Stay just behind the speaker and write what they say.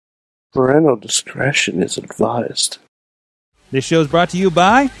Parental discretion is advised. This show is brought to you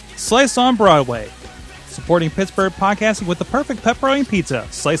by Slice on Broadway, supporting Pittsburgh podcasting with the perfect pepperoni pizza.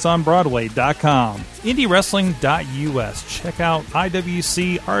 SliceOnBroadway.com, IndieWrestling.us. Check out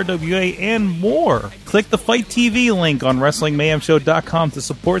IWC, RWA, and more. Click the Fight TV link on WrestlingMayhemShow.com to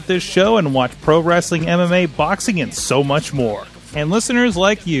support this show and watch pro wrestling, MMA, boxing, and so much more. And listeners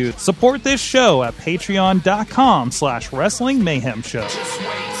like you, support this show at Patreon.com/Wrestling Mayhem Show. Just wait,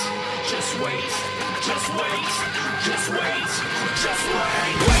 just wait, just wait, just wait, just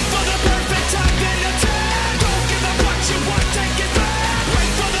wait. Wait for the perfect time, then attack. Don't give up what you want, take it back.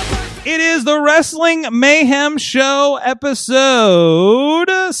 Wait for the perfect... It is the Wrestling Mayhem Show, episode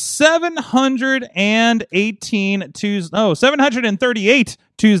 738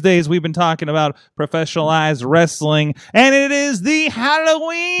 Tuesdays. We've been talking about professionalized wrestling, and it is the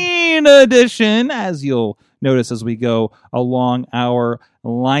Halloween edition, as you'll notice as we go along our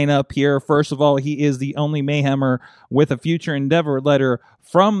lineup here. First of all, he is the only Mayhemmer with a future endeavor letter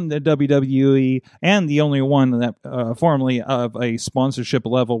from the WWE, and the only one that formerly of a sponsorship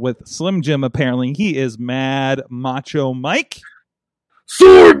level with Slim Jim, apparently. He is Mad Macho Mike.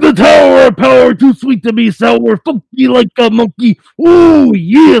 Sword the tower of power, too sweet to be sour, funky like a monkey. Ooh,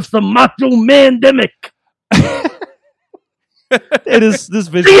 yes, the Macho Man-demic. It is this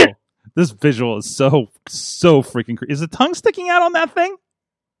visual. This visual is so freaking crazy. Is the tongue sticking out on that thing?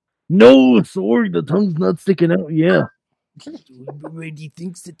 No, Sword, the tongue's not sticking out. Yeah.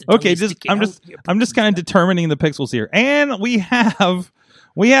 Okay, I'm just kind of determining the pixels here, and we have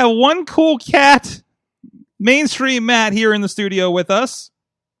one cool cat. Mainstream Matt here in the studio with us.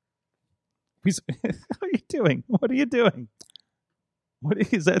 What are you doing? What are you doing? What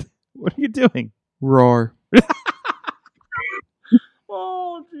is that? What are you doing? Roar.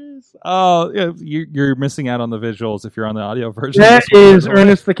 Oh, jeez. Oh, yeah, you're missing out on the visuals if you're on the audio version. That is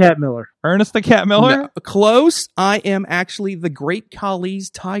Ernest the Cat Miller. Ernest the Cat Miller? No, close. I am actually the Great Khali's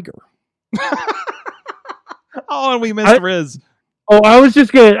tiger. Oh, and we missed Riz. Oh, I was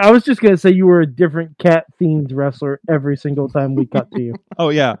just gonna say you were a different cat themed wrestler every single time we cut to you. Oh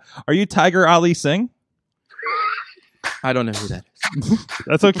yeah, are you Tiger Ali Singh? I don't know who that is.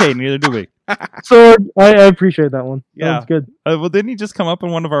 That's okay. Neither do we. So I appreciate that one. Yeah, that's good. Well, didn't he just come up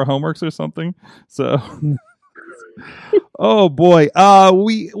in one of our homeworks or something? So, oh boy.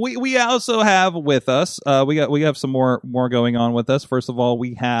 We also have with us. We have some more going on with us. First of all,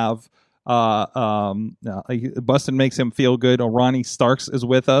 we have. Bustin' makes him feel good. Ronnie Starks is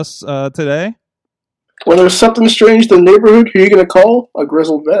with us today. When there's something strange in the neighborhood, who are you going to call? A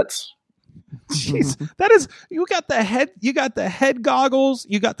grizzled vet. Jeez, that is, you got the head goggles,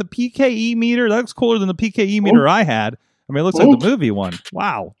 you got the PKE meter. That looks cooler than the PKE meter I had. I mean, it looks like the movie one.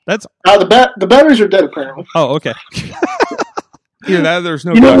 Wow, that's the batteries are dead apparently. Oh, okay. Either that, or there's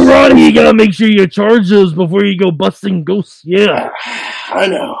no. You know, Ronnie, you gotta make sure you charge those before you go busting ghosts. Yeah, I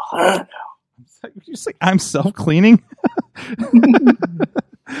know. Did you say I'm self-cleaning? In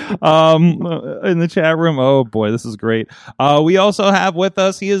the chat room. Oh boy, this is great. We also have with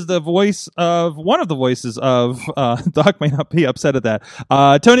us, he is the voice of one of the voices of Doc may not be upset at that,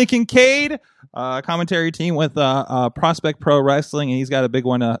 Tony Kincaid, commentary team with Prospect Pro Wrestling, and he's got a big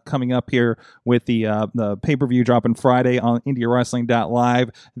one coming up here with the pay-per-view dropping Friday on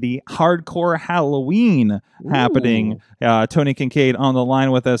IndieWrestling.live, the Hardcore Halloween happening. Tony Kincaid on the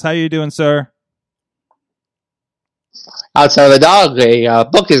line with us. How you doing, sir? Outside of a dog, a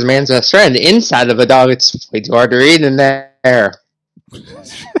book is man's best friend. Inside of a dog, it's way too hard to read in there.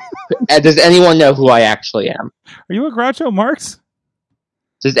 Does anyone know who I actually am? Are you a Groucho Marx?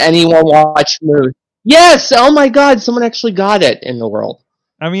 Does anyone watch movies? Yes! Oh my god, someone actually got it in the world.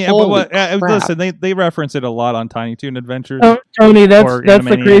 I mean, listen, they reference it a lot on Tiny Toon Adventures. Oh, Tony, that's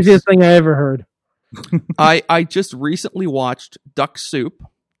the craziest thing I ever heard. I just recently watched Duck Soup,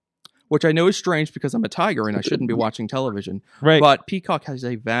 which I know is strange because I'm a tiger and I shouldn't be watching television. Right. But Peacock has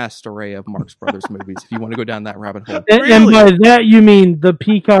a vast array of Marx Brothers movies if you want to go down that rabbit hole. And by that you mean the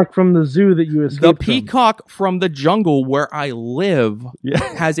peacock from the zoo that you escaped The peacock from the jungle where I live Yeah.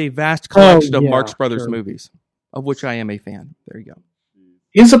 has a vast collection of yeah, Marx Brothers sure. movies, of which I am a fan. There you go.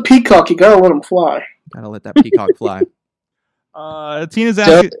 He's a peacock. You gotta let him fly. Gotta let that peacock fly. Tina's So,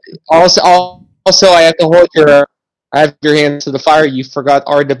 asking. also, I have your hands to the fire. You forgot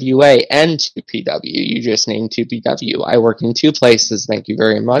RWA and 2PW. You just named 2PW. I work in two places. Thank you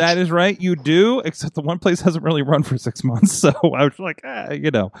very much. That is right. You do, except the one place hasn't really run for 6 months. So I was like, But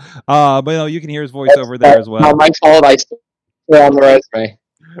you can hear his voice over there as well. Not my fault. I still on the resume.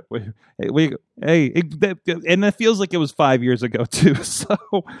 and it feels like it was 5 years ago too. So,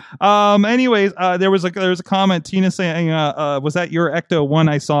 anyways, there was a comment, Tina saying, was that your Ecto one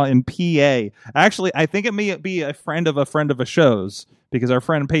I saw in PA? Actually, I think it may be a friend of a show's, because our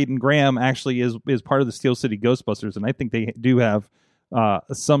friend Peyton Graham actually is part of the Steel City Ghostbusters, and I think they do have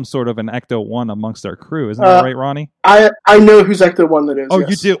some sort of an Ecto one amongst our crew. Isn't that right, Ronnie? I know whose Ecto one that is. Oh,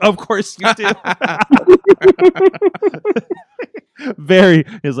 yes. you do? Of course you do. Very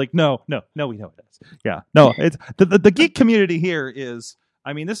is like no, we know it is. Yeah, no, it's the geek community here is.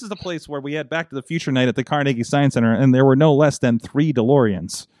 I mean, this is the place where we had Back to the Future night at the Carnegie Science Center, and there were no less than 3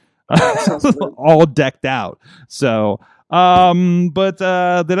 DeLoreans, all decked out. So, but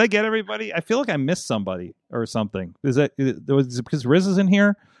did I get everybody? I feel like I missed somebody or something. Is it because Riz is in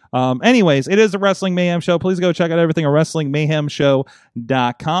here? Anyways, it is the Wrestling Mayhem Show. Please go check out everything at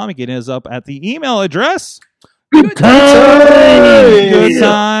WrestlingMayhemShow.com. You can hit us up at the email address. Good times! Good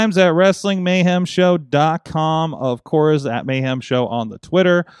times at WrestlingMayhemShow.com. Of course, at Mayhem Show on the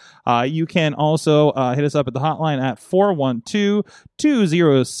Twitter. You can also hit us up at the hotline at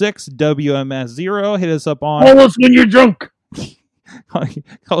 412-206-WMS0. Hit us up on... Call us when you're drunk.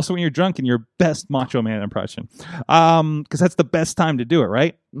 Call us when you're drunk in your best Macho Man impression. Because that's the best time to do it,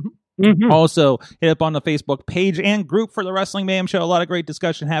 right? Mm-hmm. Mm-hmm. Also, hit up on the Facebook page and group for the Wrestling Mayhem Show. A lot of great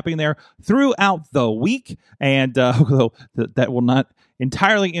discussion happening there throughout the week. And although that will not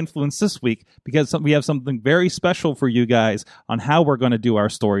entirely influence this week, because we have something very special for you guys on how we're going to do our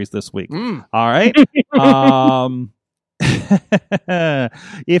stories this week. All right?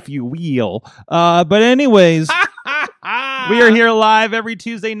 If you will. But anyways... We are here live every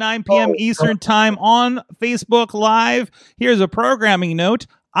Tuesday, 9 p.m. Eastern Time on Facebook Live. Here's a programming note.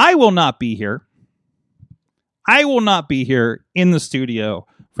 I will not be here. I will not be here in the studio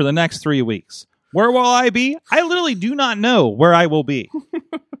for the next 3 weeks. Where will I be? I literally do not know where I will be.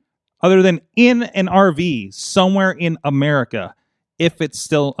 Other than in an RV somewhere in America, if it's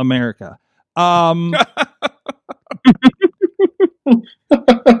still America.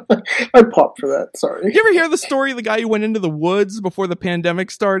 I popped for that. Sorry. You ever hear the story of the guy who went into the woods before the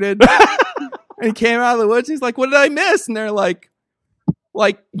pandemic started? And he came out of the woods. He's like, "What did I miss?" And they're like,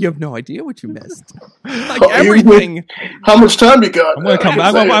 you have no idea what you missed. Like everything. How much time you got? I'm gonna come.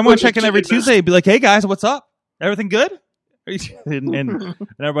 I'm gonna check in every Tuesday. And be like, "Hey guys, what's up? Everything good?" and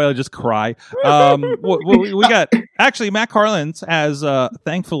everybody will just cry. We got actually Matt Carlins has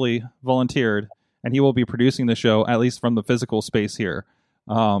thankfully volunteered, and he will be producing the show at least from the physical space here.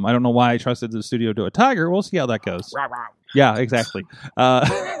 I don't know why I trusted the studio to a tiger. We'll see how that goes. Yeah, exactly.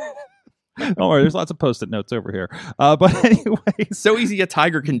 Don't worry, there's lots of post-it notes over here. But anyway, so easy a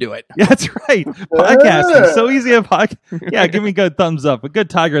tiger can do it. Yeah, that's right. Podcasting, so easy a podcast. Yeah, give me a good thumbs up. A good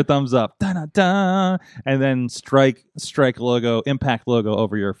tiger thumbs up. Da-da-da. And then strike logo, impact logo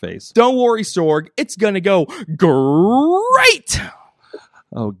over your face. Don't worry, Sorg. It's going to go great.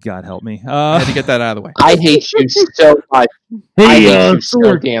 Oh, God help me. I had to get that out of the way. I hate you so much. Hey, I hate you so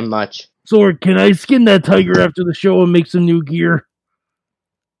Sorg, damn much. Sorg, can I skin that tiger after the show and make some new gear?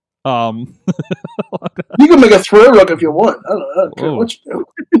 You can make a throw rug if you want. I don't care what you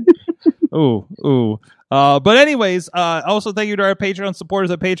do. Ooh. But anyways, also thank you to our Patreon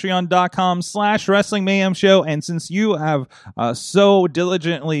supporters at patreon.com/Wrestling Mayhem Show. And since you have so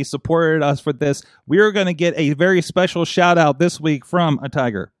diligently supported us for this, we are going to get a very special shout out this week from a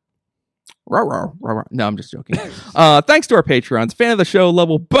tiger. No, I'm just joking. Thanks to our Patreons, fan of the show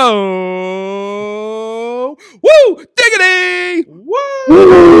level Bo. Woo! Diggity!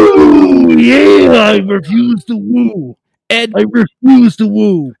 Woo! Yeah, I refuse to woo. I refuse to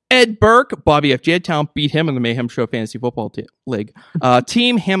woo. Ed Burke, Bobby F. Jedtown beat him in the Mayhem Show Fantasy Football League.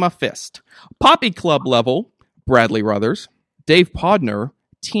 Team Hammer Fist. Poppy Club level, Bradley Ruthers. Dave Podner,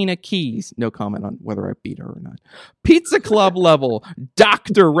 Tina Keys. No comment on whether I beat her or not. Pizza Club level,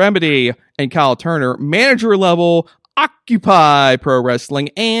 Dr. Remedy and Kyle Turner. Manager level, Occupy Pro Wrestling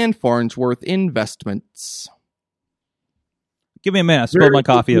and Farnsworth Investments. Give me a minute. I spilled my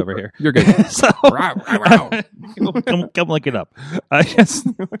coffee over here. You're good. So, come look it up. I guess.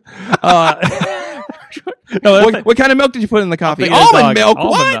 What kind of milk did you put in the coffee? Almond milk.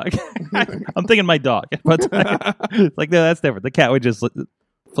 What? I'm thinking my dog, but like no, that's different. The cat would just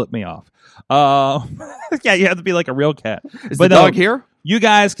flip me off. Yeah, you have to be like a real cat. Is the dog here? You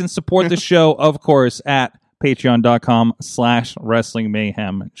guys can support the show, of course, at patreon.com/Wrestling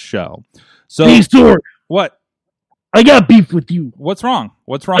Mayhem Show. So, hey, Sorg. What? I got beef with you. What's wrong?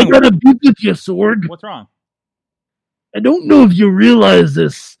 I got a beef with you, Sorg. What's wrong? I don't know if you realize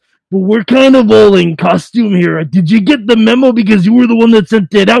this, but we're kind of all in costume here. Did you get the memo because you were the one that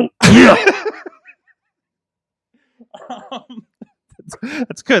sent it out? Yeah.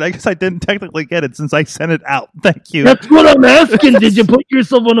 That's good. I guess I didn't technically get it since I sent it out. Thank you. That's what I'm asking. Did you put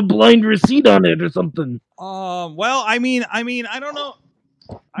yourself on a blind receipt on it or something? Well, I mean, I don't know.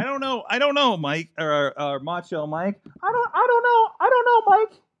 I don't know, Mike or Macho Mike. I don't know,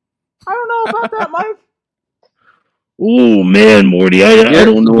 Mike. I don't know about that, Mike. Oh man, Morty, I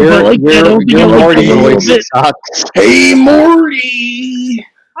don't know if I like that. I don't think I like that a little bit. Hey, Morty.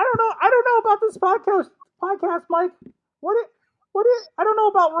 I don't know about this podcast, Mike. I don't know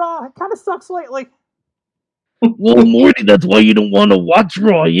about Raw. It kind of sucks lately. Well, Morty, that's why you don't want to watch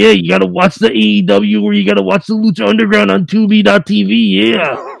Raw. Yeah, you got to watch the AEW or you got to watch the Lucha Underground on Tubi.tv. Yeah. I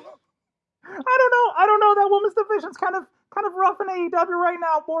don't know. That women's division's kind of rough in AEW right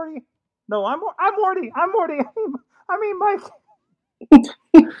now, Morty. No, I'm Morty. I mean, Mike.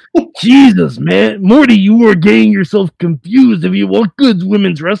 Jesus, man. Morty, you are getting yourself confused. If you want good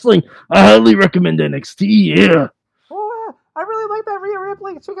women's wrestling, I highly recommend NXT. Yeah. Oh, I really like that Rhea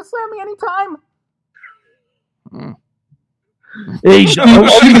Ripley. She can slam me anytime. Hey, She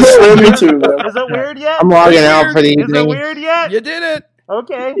can slam me too, man. Is it weird yet? I'm logging out for the Is it evening. weird yet? You did it.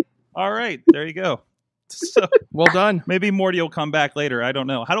 Okay. All right. There you go. So Well done. maybe Morty will come back later. I don't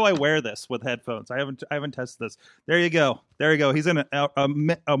know. How do I wear this with headphones? I haven't tested this. There you go. He's in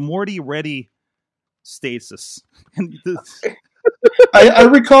a Morty ready stasis. I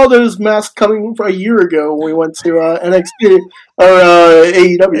recall those masks coming from a year ago when we went to NXT or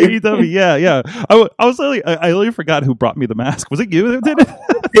AEW. AEW, yeah. I literally forgot who brought me the mask. Was it you that did it?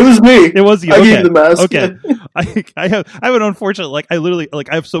 It was me. It was you. I Okay. gave you the mask. Okay. I have an unfortunate,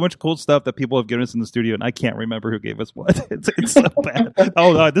 I have so much cool stuff that people have given us in the studio, and I can't remember who gave us what. It's so bad.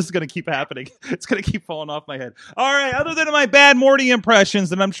 Oh no, this is gonna keep happening. It's gonna keep falling off my head. All right. Other than my bad Morty impressions,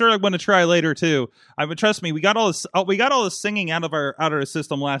 that I'm sure I'm going to try later too. Trust me, we got all this singing out of our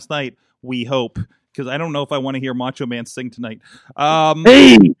system last night. We hope, because I don't know if I want to hear Macho Man sing tonight.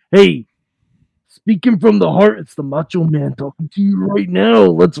 Hey. Speaking from the heart, it's the Macho Man talking to you right now.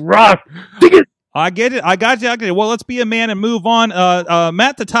 Let's rock. Dig it. I get it. I got you. Well, let's be a man and move on.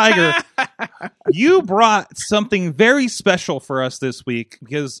 Matt the Tiger, you brought something very special for us this week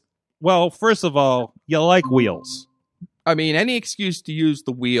because, well, first of all, you like wheels. I mean, any excuse to use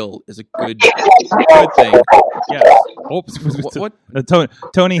the wheel is a good thing. Yes. Oops. What?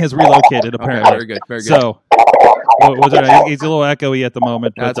 Tony has relocated, apparently. Okay, very good. Very good. So, was it? He's a little echoey at the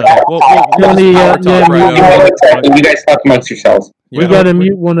moment. But, That's okay. We'll Tony, just power talk right over. You guys talk amongst yourselves. We got to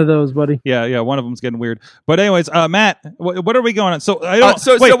mute one of those, buddy. Yeah, one of them's getting weird. But anyways, Matt, what are we going on? So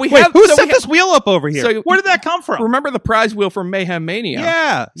So we wait, have- who so set we this wheel up over here? So- Where did that come from? Remember the prize wheel from Mayhem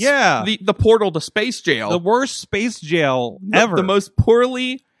Mania? Yeah. The portal to space jail. The worst space jail ever. The most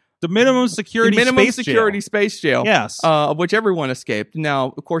poorly The minimum security space jail. Yes. Of which everyone escaped.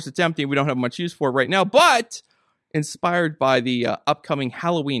 Now, of course, it's empty. We don't have much use for it right now. But inspired by the upcoming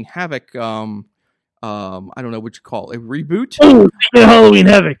Halloween Havoc, I don't know what you call it, a reboot. Oh, Halloween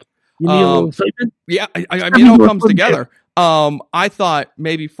Havoc. You need a little excitement? Yeah, I mean, it all comes together. I thought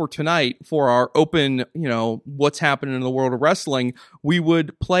maybe for tonight, for our open, what's happening in the world of wrestling, we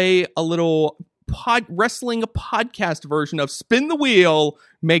would play a little wrestling podcast version of Spin the Wheel,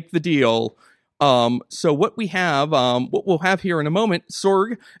 Make the Deal. So what we'll have here in a moment,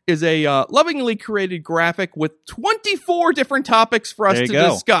 Sorg, is a lovingly created graphic with 24 different topics for us to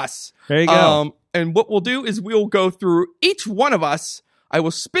discuss. There you go. And what we'll do is we'll go through each one of us. I will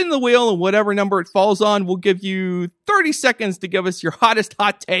spin the wheel, and whatever number it falls on, we'll give you 30 seconds to give us your hottest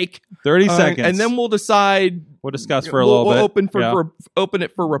hot take. 30 seconds. And then we'll decide. We'll discuss for a little bit. We'll open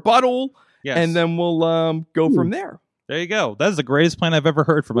it for rebuttal, Yes. and then we'll go from there. There you go. That is the greatest plan I've ever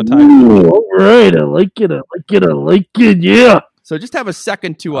heard from a Tiger. Ooh, all right. I like it. Yeah. So just have a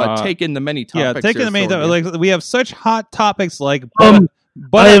second to take in the many topics. Yeah, taking the main Sorg. topic. Like we have such hot topics like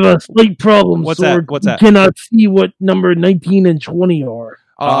I have a slight problem. What's Sorg. that? What's that? You cannot see what number 19 and 20 are.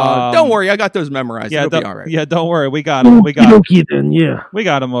 Don't worry, I got those memorized. It'll be all right. Yeah, don't worry. We got them. Okay, then, yeah. We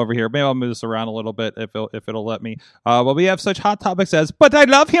got them over here. Maybe I'll move this around a little bit if it'll let me. But we have such hot topics as "But I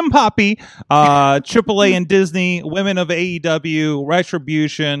Love Him, Poppy," AAA and Disney, Women of AEW,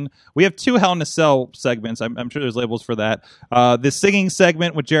 Retribution. We have 2 Hell in a Cell segments. I'm sure there's labels for that. The singing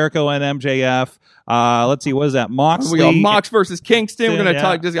segment with Jericho and MJF. Let's see, what is that? Moxley. We got Mox versus Kingston. We're going to Yeah.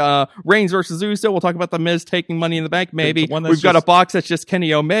 talk just Reigns versus Uso. We'll talk about the Miz taking Money in the Bank. Maybe The one that's we've got just- a box that's just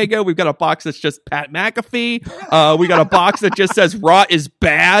Kenny Omega. We've got a box that's just Pat McAfee. We got a box that just says Raw is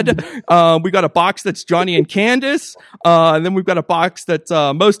bad. We got a box that's Johnny and Candice. And then we've got a box that's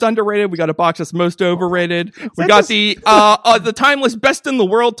most underrated. We got a box that's most overrated. We got the timeless best in the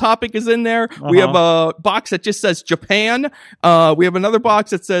world topic is in there. We have a box that just says Japan. We have another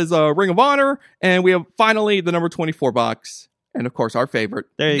box that says Ring of Honor, and we have finally the number 24 box. And of course, our favorite,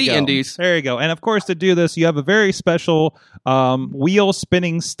 There you the go. Indies. There you go. And of course, to do this, you have a very special wheel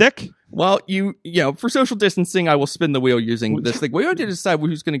spinning stick. Well, you know, for social distancing, I will spin the wheel using this thing. We have to decide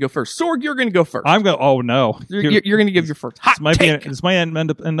who's going to go first. Sorg, you're going to go first. I'm going. Oh no! You're going to give your first. Hot take. This might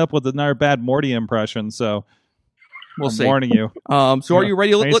end up with another bad Morty impression. So We'll I'm see. warning you. So are you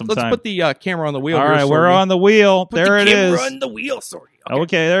ready? Need some Let's time. put the camera on the wheel. All here, right, we're Sorgi. on the wheel. Put There the it camera is. on the wheel, Sorgi.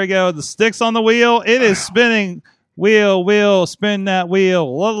 Okay, there we go. The stick's on the wheel. It is spinning. Wheel, spin that wheel.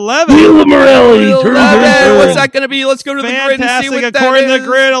 11. Wheel of Morality. Turn, turn. What's that going to be? Let's go to the grid and see Fantastic. what that According to is. the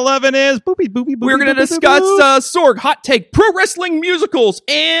grid, 11 is. Boopy, boopy, boopy, We're going to boopy, discuss boop. Sorg, hot take, pro wrestling musicals,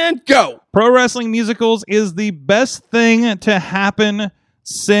 and go. Pro wrestling musicals is the best thing to happen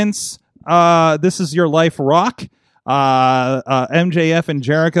since This Is Your Life Rock. MJF and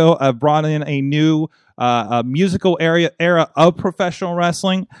Jericho have brought in a new musical era of professional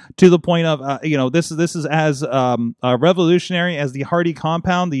wrestling to the point of this is as revolutionary as the Hardy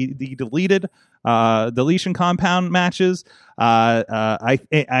Compound, the deletion compound matches.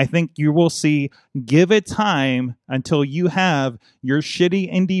 I think you will see. Give it time until you have your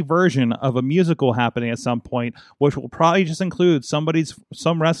shitty indie version of a musical happening at some point, which will probably just include some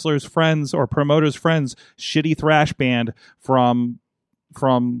wrestler's friends or promoter's friends' shitty thrash band from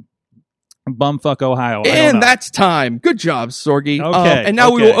bumfuck Ohio. I don't And know. that's time. Good job, Sorgi. Okay, And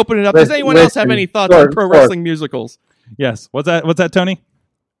now we okay. will open it up. Does anyone else have any thoughts on pro wrestling musicals? Yes. What's that, Tony?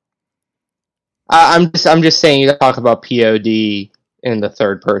 I'm just saying, you talk about POD in the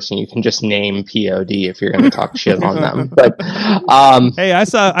third person. You can just name POD if you're going to talk shit on them. But Hey, I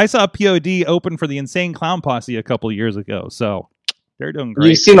saw POD open for the Insane Clown Posse a couple of years ago, so they're doing great.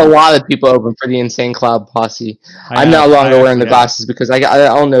 you've seen a lot of people open for the Insane Cloud Posse. I I'm have. no longer I wearing the actually have. glasses because I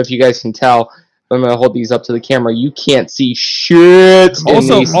don't know if you guys can tell. But I'm going to hold these up to the camera. You can't see shit in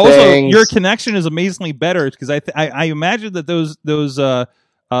Also, these things. your connection is amazingly better because I imagine that those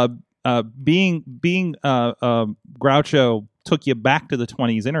being Groucho took you back to the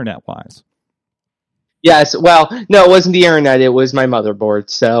 20s internet wise. Yes, well, no, it wasn't the internet. It was my motherboard.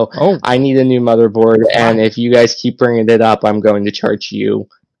 So I need a new motherboard. And if you guys keep bringing it up, I'm going to charge you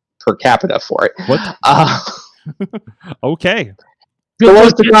per capita for it. What? Okay. So what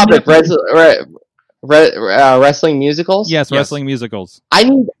was the topic? Wrestling musicals? Yes, wrestling musicals. I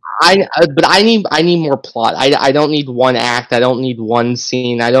need more plot. I don't need one act. I don't need one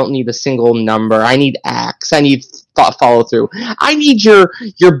scene. I don't need a single number. I need acts. I need follow through. I need your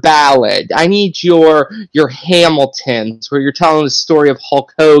ballad. I need your Hamiltons where you're telling the story of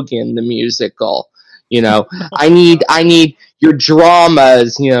Hulk Hogan the musical. I need your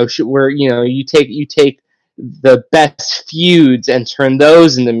dramas. Where you take the best feuds and turn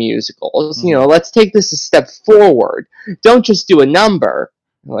those into musicals. Let's take this a step forward. Don't just do a number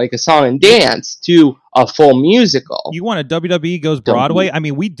like a song and dance to a full musical. You want a WWE Goes Broadway? I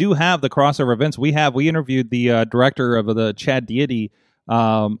mean, we do have the crossover events. We interviewed the director of the Chad Deity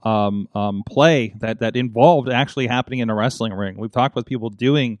play that involved actually happening in a wrestling ring. We've talked with people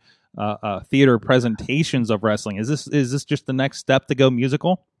doing theater presentations of wrestling. Is this just the next step to go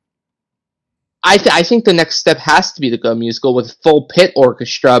musical? I think the next step has to be to go musical with full pit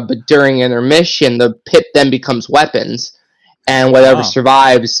orchestra, but during intermission, the pit then becomes weapons, and whatever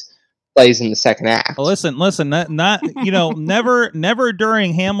survives plays in the second act. Well, listen, not never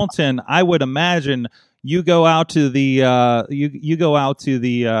during Hamilton. I would imagine you go out to the you go out to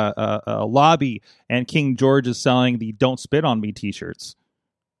the lobby, and King George is selling the "Don't Spit on Me" T-shirts.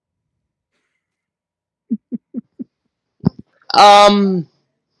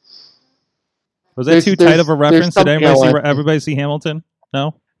 Was that too tight of a reference? Did everybody see Hamilton?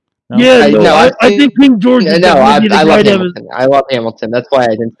 No? Yeah, I think King George would definitely be the guy to have his... I love Hamilton. That's why I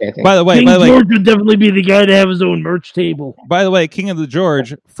didn't say anything. By the way, King George would definitely be the guy to have his own merch table. By the way, King of the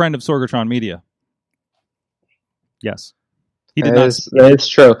George, friend of Sorgatron Media. Yes. He did not. That is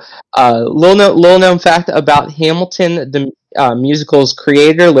true. Little known fact about Hamilton, the musical's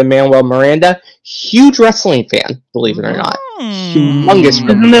creator, Lin-Manuel Miranda, huge wrestling fan, believe it or not. Humongous.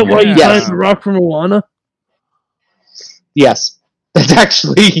 Isn't that why you signed the Rock from Moana? Yes. That's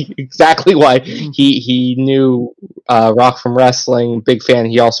actually exactly why he knew Rock from Wrestling. Big fan.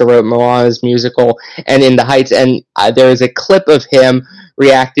 He also wrote Moana's musical and In the Heights. And there is a clip of him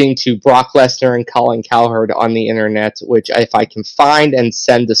reacting to Brock Lesnar and Colin Cowherd on the internet, which if I can find and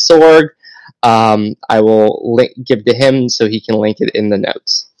send to Sorg, I will give to him so he can link it in the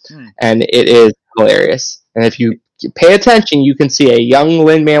notes. And it is hilarious. And if you pay attention, you can see a young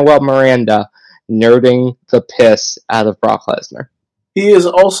Lin-Manuel Miranda nerding the piss out of Brock Lesnar. He is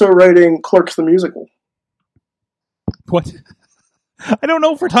also writing Clerks the Musical. What? I don't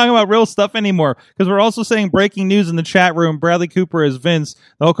know if we're talking about real stuff anymore because we're also saying breaking news in the chat room. Bradley Cooper as Vince.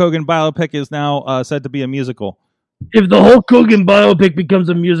 The Hulk Hogan biopic is now said to be a musical. If the Hulk Hogan biopic becomes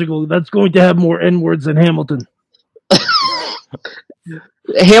a musical, that's going to have more N-words than Hamilton.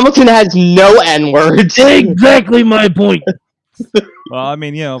 Hamilton has no N-words. Exactly my point. Well, I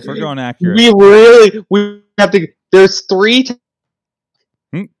mean, if we're going accurate. We have to. There's 3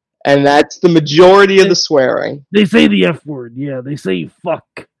 and that's the majority of the swearing. They say the F word, yeah. They say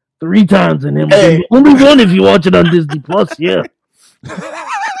fuck 3 times in Hamilton. Hey. Only one if you watch it on Disney Plus, yeah.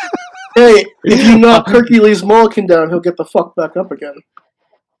 Hey, if you knock Hercules Mulligan down, he'll get the fuck back up again.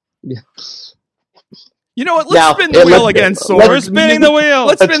 Yeah. You know what? Let's spin the wheel again, Sor. We're spinning the wheel.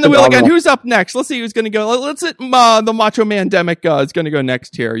 Let's spin the wheel again. Who's up next? Let's see who's going to go. Let's hit the Macho Man Demic is going to go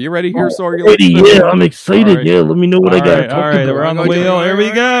next here. You ready here, Sor? Yeah, I'm excited. Right. Yeah, let me know what I got. All right, we're on the wheel. Here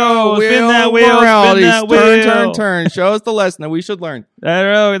we go. Spin that wheel. Spin that wheel. Turn. Show us the lesson that we should learn.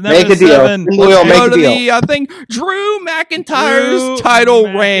 Make a deal. Let's go to the thing. Drew McIntyre's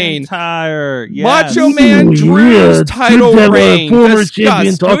title reign. Macho Man Drew's title reign.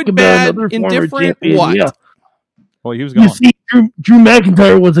 Discuss good, bad, indifferent, what? Yeah. Well, he was going. You see, Drew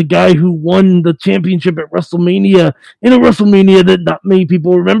McIntyre was a guy who won the championship at WrestleMania in a WrestleMania that not many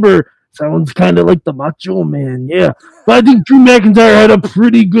people remember. Sounds kind of like the Macho Man, yeah. But I think Drew McIntyre had a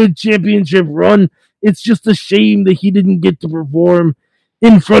pretty good championship run. It's just a shame that he didn't get to perform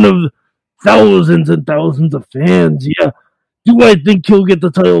in front of thousands and thousands of fans, yeah. Do I think he'll get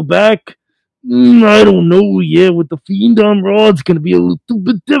the title back? I don't know, yeah. With the Fiend on Raw, it's going to be a little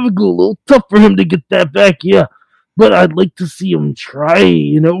bit difficult, a little tough for him to get that back, yeah. But I'd like to see him try,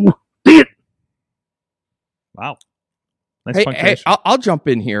 Dang it! Wow. Nice hey, I'll jump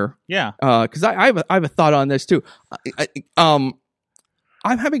in here. Yeah. Because I have a thought on this too. I'm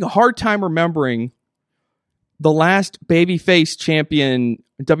having a hard time remembering the last babyface champion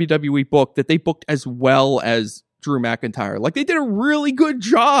WWE book that they booked as well as Drew McIntyre. Like, they did a really good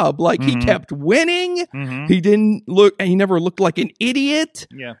job. Like, he kept winning. He never looked like an idiot.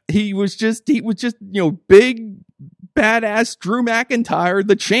 Yeah. He was just, big, badass Drew McIntyre,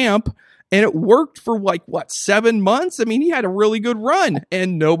 the champ. And it worked for 7 months? I mean, he had a really good run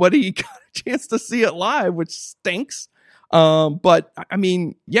and nobody got a chance to see it live, which stinks. But I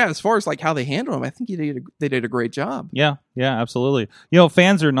mean, yeah, as far as how they handled him, I think they did a great job. Yeah, absolutely.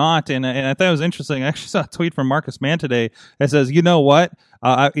 Fans are not, and I thought it was interesting. I actually saw a tweet from Marcus Mann today that says, you know what?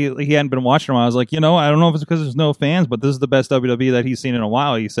 He hadn't been watching him. I was like, I don't know if it's because there's no fans, but this is the best WWE that he's seen in a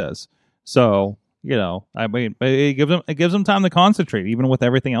while, he says. So, I mean, it gives him time to concentrate, even with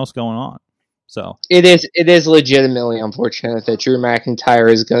everything else going on. So it is legitimately unfortunate that Drew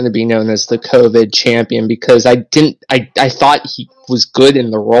McIntyre is going to be known as the COVID champion, because I thought he was good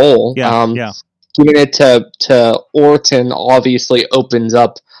in the role. Yeah. Giving it to Orton obviously opens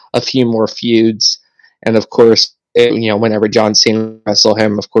up a few more feuds, and of course, whenever John Cena wrestle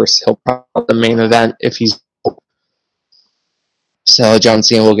him, of course he'll probably the main event if he's. So John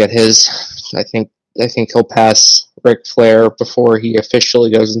Cena will get his. I think he'll pass Ric Flair before he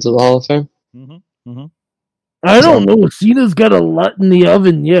officially goes into the Hall of Fame. I don't know. Cena's got a lot in the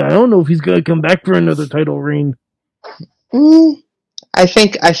oven. Yeah, I don't know if he's going to come back for another title reign. I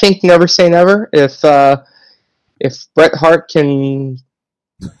think never say never. If Bret Hart can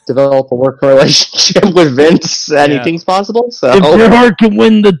develop a working relationship with Vince, anything's possible. So if Bret Hart can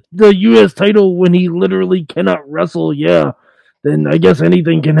win the U.S. title when he literally cannot wrestle, then I guess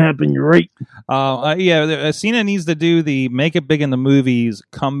anything can happen. You're right. Cena needs to do the make it big in the movies,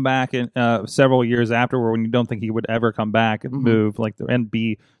 come back in several years afterward when you don't think he would ever come back and move and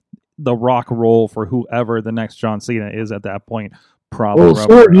be the Rock role for whoever the next John Cena is at that point. Probably.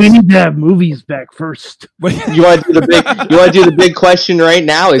 Well, we need to have movies back first. You want to do the big question right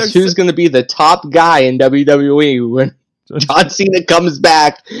now? Is who's going to be the top guy in WWE when John Cena comes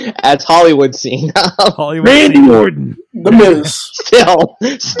back as Hollywood Cena? Randy Orton. The Miz.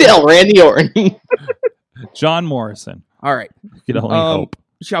 Still Randy Orton. John Morrison. All right. You can only hope.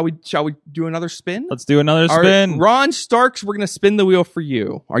 Shall we do another spin? Let's do another spin. Right. Ron Starks, we're going to spin the wheel for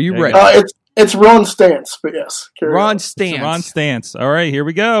you. Are you ready? It's Ron Stance, but yes. Ron Stance. Ron Stance. All right, here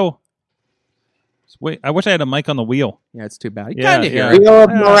we go. Wait, I wish I had a mic on the wheel. Yeah, it's too bad. You kind of hear Wheel of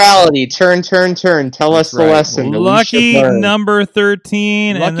morality. Turn. Tell us the lesson. Lucky number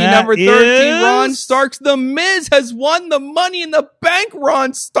 13. Lucky number 13. Ron Starks. The Miz has won the Money in the Bank,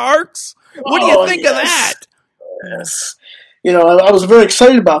 Ron Starks. What do you think of that? Yes. I was very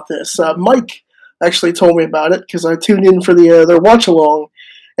excited about this. Mike actually told me about it because I tuned in for their watch-along,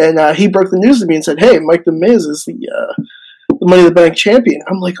 and he broke the news to me and said, hey, Mike the Miz is the Money in the Bank champion.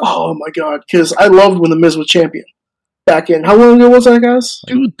 I'm like, oh my god, because I loved when the Miz was champion. back in, how long ago was that, guys?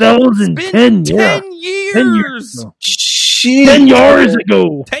 2010, yeah. 10 years. ago. Jeez. 10 years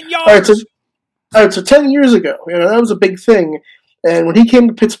ago. 10 All right, yards. so 10 years ago, that was a big thing. And when he came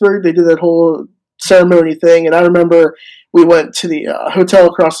to Pittsburgh, they did that whole ceremony thing. And I remember we went to the hotel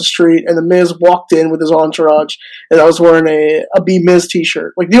across the street, and the Miz walked in with his entourage, and I was wearing a B Miz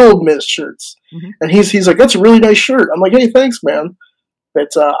t-shirt, like the old Miz shirts. Mhm. And he's like, "That's a really nice shirt." I'm like, "Hey, thanks, man." But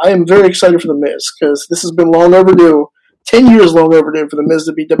I am very excited for the Miz because this has been long overdue. 10 years long overdue for the Miz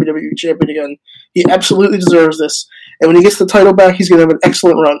to be WWE champion again. He absolutely deserves this. And when he gets the title back, he's going to have an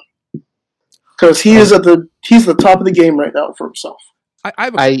excellent run. Because he's the top of the game right now for himself. I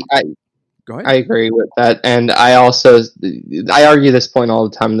have a, I go ahead. I agree with that, and I argue this point all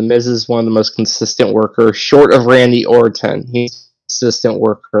the time. The Miz is one of the most consistent workers, short of Randy Orton. He's a consistent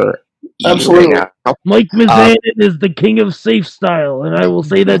worker. Absolutely. Right now. Mike Mizanin is the king of safe style, and I will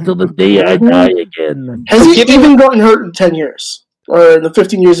say that till the day I die again. Has he Given- even gotten hurt in 10 years? Or in the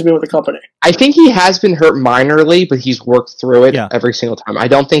 15 years he's been with the company? I think he has been hurt minorly, but he's worked through it Yeah. every single time. I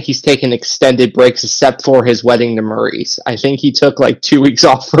don't think he's taken extended breaks except for his wedding to Maurice. I think he took like 2 weeks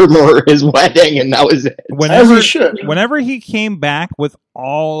off for his wedding, and that was it. As he should. Whenever he came back with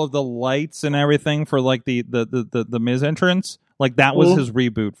all of the lights and everything for like the Miz entrance, like that was Mhm. his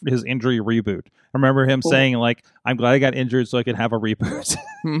reboot, his injury reboot. I remember him saying like, "I'm glad I got injured so I could have a reboot,"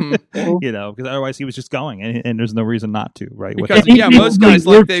 Mhm. because otherwise he was just going, and there's no reason not to, right? With Because- that. yeah, most guys,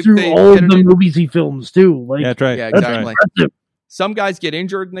 like, worked they through all get of the it- movies he films too. Like, Yeah, that's right. Yeah, That's exactly. right. impressive. Some guys get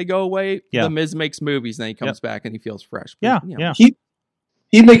injured and they go away. Yeah. The Miz makes movies, and then he comes back and he feels fresh. But, Yeah, you know. yeah.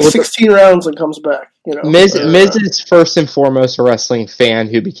 He makes Well, 16 rounds and comes back. Miz is first and foremost a wrestling fan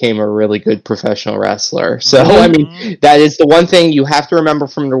who became a really good professional wrestler. So I mean, that is the one thing you have to remember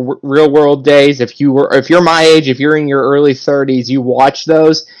from the real world days. If you're my age, if you're in your early 30s, you watch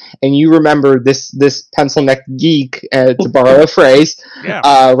those and you remember this pencil neck geek, to borrow a phrase,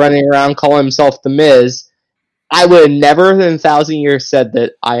 Yeah. running around calling himself the Miz. I would have never in 1,000 years said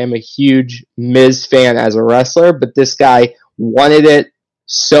that I am a huge Miz fan as a wrestler, but this guy wanted it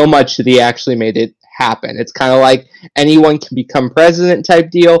so much that he actually made it happen. It's kind of like anyone can become president type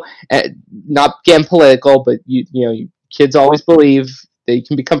deal. Not getting political, but you kids always believe they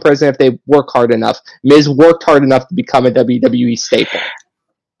can become president if they work hard enough. Miz worked hard enough to become a WWE staple.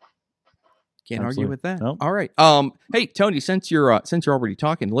 Can't argue with that. Nope. All right. Hey Tony, since you're already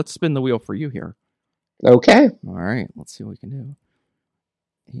talking, let's spin the wheel for you here. Okay. All right. Let's see what we can do.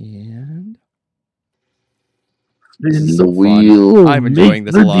 And Spin is the so fun. wheel. I'm enjoying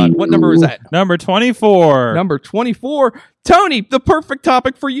make this a the lot. What number is deal. that? Number 24. Number 24. Tony, the perfect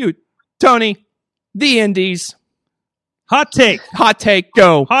topic for you. Tony, the Indies. Hot take. Hot take,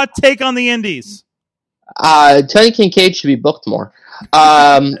 go. Hot take on the Indies. Tony Kincaid should be booked more.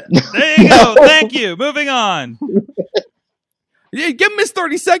 There you go. Thank you. Moving on. Yeah, give him his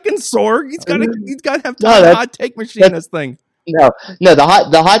 30 seconds, Sorg. He's got to have No, time to that's- hot take machine that's- this thing. No.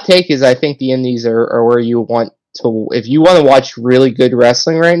 The hot take is I think the Indies are where you want to. If you want to watch really good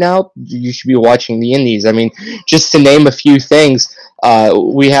wrestling right now, you should be watching the Indies. I mean, just to name a few things,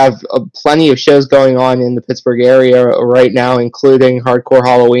 we have plenty of shows going on in the Pittsburgh area right now, including Hardcore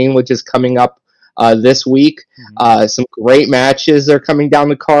Halloween, which is coming up this week. Some great matches are coming down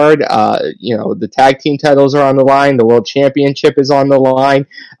the card. The tag team titles are on the line. The World Championship is on the line.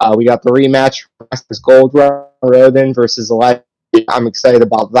 We got the rematch for Masters Gold Rodin versus Elijah. I'm excited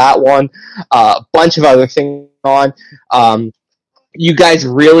about that one. A bunch of other things on. You guys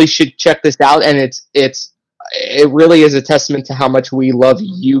really should check this out, and it really is a testament to how much we love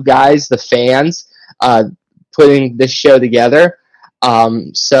you guys, the fans, putting this show together.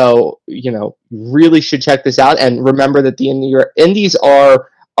 Really should check this out, and remember that the Indies are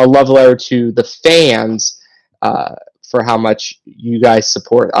a love letter to the fans for how much you guys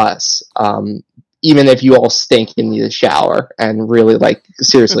support us. Even if you all stink and need a shower, and really, like,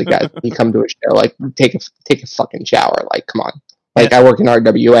 seriously, guys, when you come to a show, like, take a fucking shower. Like, come on. Like, I work in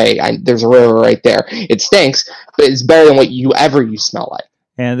RWA. There's a river right there. It stinks, but it's better than what you smell like.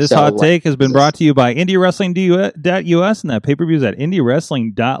 And this So, hot take has been this- brought to you by IndieWrestling.us and that pay-per-views at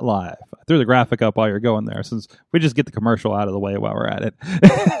IndieWrestling.live. I threw the graphic up while you're going there, since we just get the commercial out of the way while we're at it.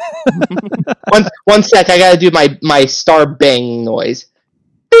 One sec, I gotta do my star bang noise.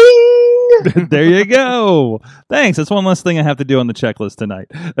 Bing! There you go. Thanks. That's one less thing I have to do on the checklist tonight.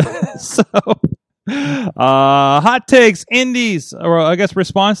 So, hot takes, Indies, or I guess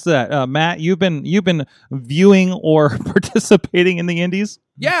response to that. Matt, you've been viewing or participating in the Indies?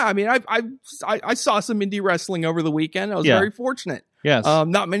 Yeah, I mean, I saw some indie wrestling over the weekend. I was Yeah. very fortunate. Yes,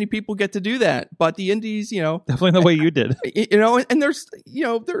 Not many people get to do that, but the Indies, definitely the way you did. and there's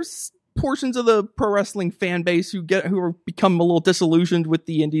portions of the pro wrestling fan base who are become a little disillusioned with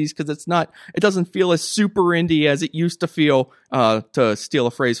the indies because it doesn't feel as super indie as it used to feel, to steal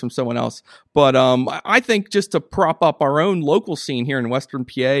a phrase from someone else. But I think just to prop up our own local scene here in Western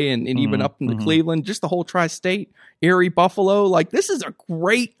PA and even up into Cleveland, just the whole tri-state, Erie, Buffalo, like this is a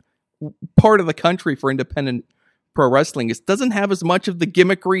great part of the country for independent pro wrestling. It doesn't have as much of the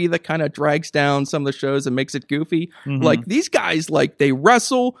gimmickry that kind of drags down some of the shows and makes it goofy. Like these guys, like they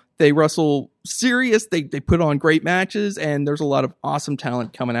wrestle serious, they put on great matches, and there's a lot of awesome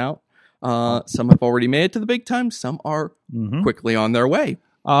talent coming out. Some have already made it to the big time, some are quickly on their way.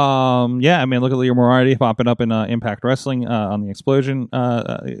 Yeah, I mean, look at Leo Moriarty popping up in Impact Wrestling on the Explosion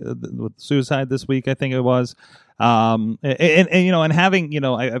with Suicide this week, I think it was. And you know, and having, you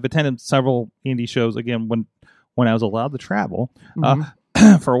know, I've attended several indie shows again when I was allowed to travel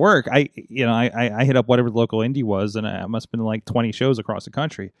for work. I hit up whatever the local indie was, and it must have been like 20 shows across the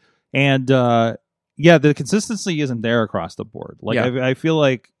country. And yeah, the consistency isn't there across the board. Like I feel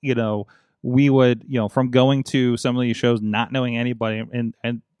like, you know, we would, you know, from going to some of these shows not knowing anybody,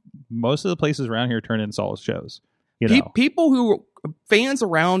 and most of the places around here turn in solid shows. You know, fans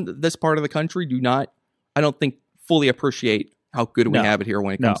around this part of the country do not, I don't think, fully appreciate how good we have it here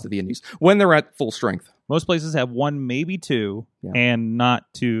when it comes to the indies when they're at full strength. Most places have one, maybe two, and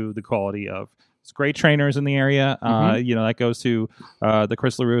not to the quality of. It's great trainers in the area. You know, that goes to the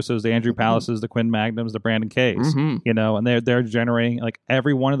Chris LaRussos, the Andrew Palaces, the Quinn Magnums, the Brandon Kays. You know, and they're generating, like,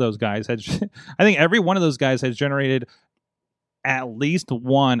 every one of those guys has. I think every one of those guys has generated at least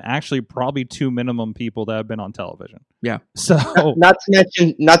one, actually probably two minimum people that have been on television. Yeah. So not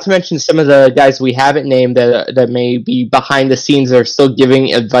to mention some of the guys we haven't named that may be behind the scenes that are still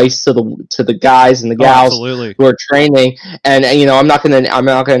giving advice to the guys and the gals who are training. And you know, I'm not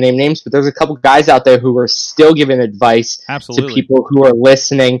gonna name names, but there's a couple guys out there who are still giving advice to people who are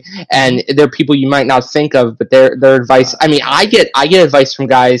listening, and they're people you might not think of, but their advice. I mean, I get advice from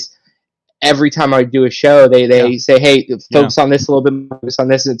guys. Every time I do a show, they say, hey, focus on this a little bit, focus on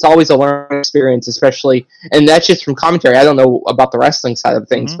this. It's always a learning experience, especially, and that's just from commentary. I don't know about the wrestling side of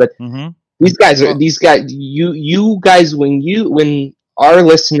things, but these guys, you guys, when our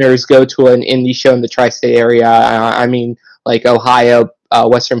listeners go to an indie show in the tri-state area, I mean, like Ohio,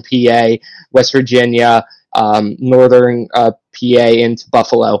 Western PA, West Virginia, Northern PA into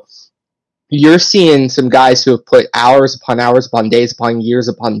Buffalo, you're seeing some guys who have put hours upon days upon years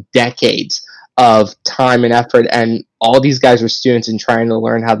upon decades of time and effort, and all these guys are students and trying to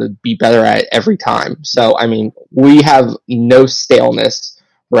learn how to be better at it every time. So, I mean, we have no staleness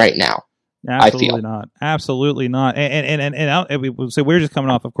right now. Absolutely not. Absolutely not. And so we're just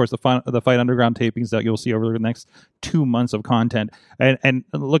coming off, of course, the Fight Underground tapings that you'll see over the next 2 months of content, and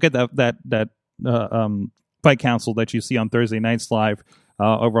look at that Fight Council that you see on Thursday nights live.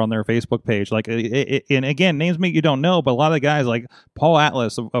 Over on their Facebook page, like, and again, names you don't know, but a lot of the guys like Paul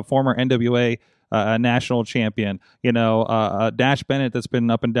Atlas, a former NWA national champion, you know, Dash Bennett that's been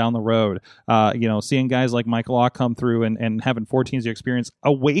up and down the road, you know, seeing guys like Michael Law come through and having 14 years experience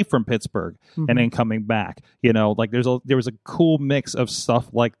away from Pittsburgh and then coming back, you know, like there was a cool mix of stuff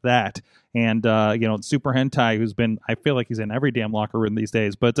like that. And, you know, Super Hentai, who's been, I feel like he's in every damn locker room these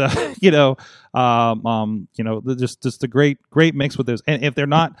days, but, you know, just a great mix with this. And if they're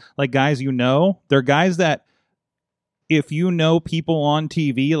not like guys, you know, they're guys that if you know people on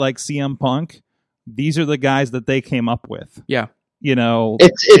TV like CM Punk, these are the guys that they came up with. Yeah. You know,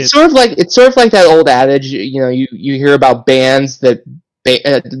 it's sort of like that old adage, you know, you hear about bands that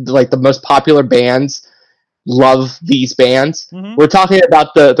like the most popular bands love these bands. We're talking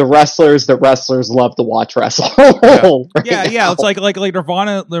about the wrestlers that wrestlers love to watch wrestle. Yeah. It's like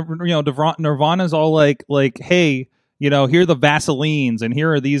Nirvana. You know, Nirvana's all like, hey, you know, here are the Vaselines, and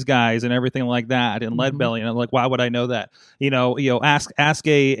here are these guys, and everything like that, and Leadbelly, and I'm like, why would I know that? You know, ask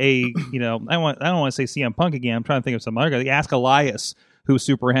a you know, I don't want to say CM Punk again. I'm trying to think of some other guy. Ask Elias who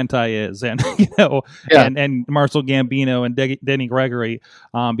Super Hentai is, and you know, and Marcel Gambino and Denny Gregory,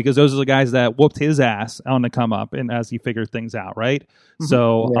 because those are the guys that whooped his ass on the come up, and as he figured things out, right?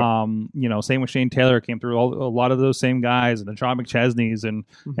 So, you know, same with Shane Taylor, came through a lot of those same guys, and the John McChesneys and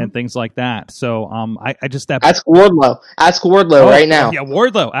things like that. So, I just ask Wardlow right now. Yeah,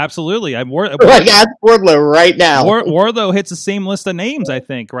 Wardlow, absolutely. Ask Wardlow right now. Wardlow hits the same list of names, I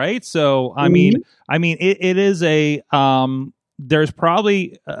think, right? So, I mean, it is a there's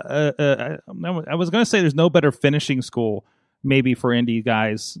probably I was going to say there's no better finishing school maybe for indie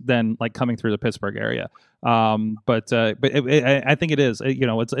guys than like coming through the Pittsburgh area. But I think it is. You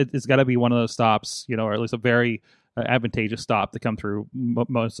know, it's got to be one of those stops, you know, or at least a very advantageous stop to come through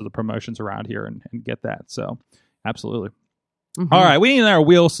most of the promotions around here and get that. So, absolutely. All right, we need our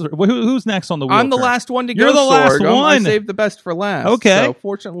wheel. Who's next on the wheel? I'm the turn? last one to You're go. the last Sorg. I one. saved the best for last. Okay. So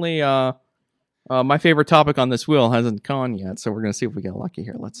fortunately, my favorite topic on this wheel hasn't gone yet, so we're gonna see if we get lucky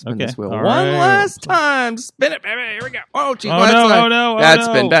here. Let's spin this wheel All one right. last time. Spin it, baby. Here we go. Oh, geez. Oh no! Bad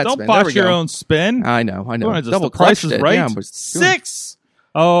spin. Don't botch your own spin. I know. Double Price is right. Yeah, I was doing- 6.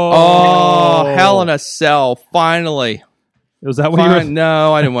 Oh, Hell in a Cell. Finally. Was that what you were?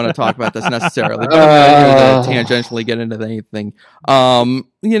 No, I didn't want to talk about this necessarily. But I'm going to tangentially get into anything. God,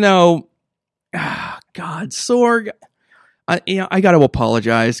 Sorg. I got to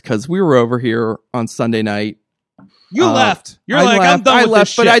apologize because we were over here on Sunday night. You left. You're I like, left. I'm done I with left,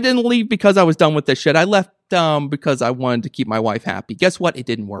 this but shit. I didn't leave because I was done with this shit. I left because I wanted to keep my wife happy. Guess what? It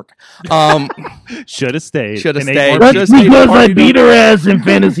didn't work. Should have stayed. Should have And ate stayed. more That's Just need because to I party beat her ass in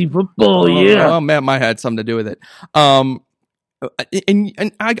fantasy football. Yeah. Oh, man, might had something to do with it.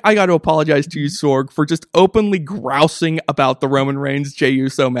 And I got to apologize to you, Sorg, for just openly grousing about the Roman Reigns Jey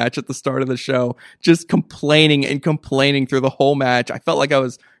Uso match at the start of the show, just complaining through the whole match. I felt like I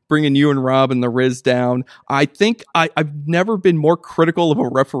was bringing you and Rob and the Riz down. I think I've never been more critical of a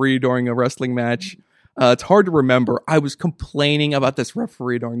referee during a wrestling match. It's hard to remember. I was complaining about this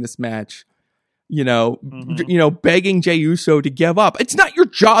referee during this match. Begging Jey Uso to give up. It's not your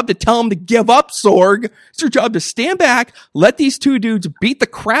job to tell him to give up, Sorg. It's your job to stand back, let these two dudes beat the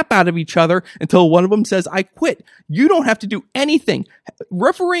crap out of each other until one of them says, I quit. You don't have to do anything.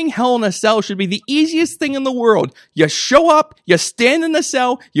 Refereeing Hell in a Cell should be the easiest thing in the world. You show up, you stand in the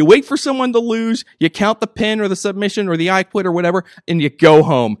cell, you wait for someone to lose, you count the pin or the submission or the I quit or whatever, and you go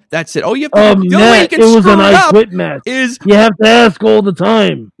home. That's it. Oh, you have to, the only way you Matt, can it was screw an it I up quit match. is You have to ask all the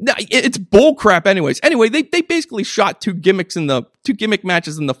time. no, it's bull crap anyways. Anyway, they basically shot two gimmick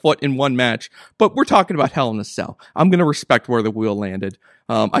matches in the foot in one match, but we're talking about Hell in a Cell. I'm going to respect where the wheel landed.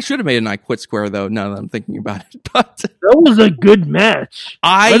 I should have made an I quit square though, now that I'm thinking about it, but That was a good match.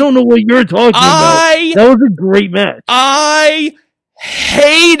 I don't know what you're talking about. That was a great match. I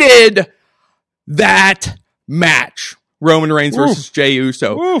hated that match. Roman Reigns versus Jey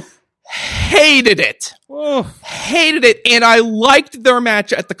Uso. Oof. Hated it. Oof. Hated it. And I liked their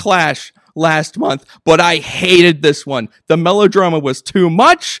match at the Clash last month, but I hated this one. The melodrama was too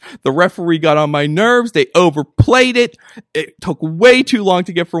much. The referee got on my nerves. They overplayed it. It took way too long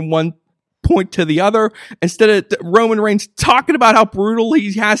to get from one point to the other. Instead of Roman Reigns talking about how brutal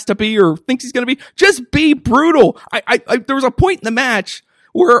he has to be or thinks he's going to be, just be brutal. There was a point in the match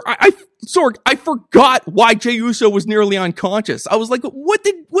where Sorg, I forgot why Jey Uso was nearly unconscious. I was like, what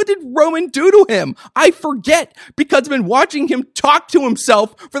did Roman do to him? I forget because I've been watching him talk to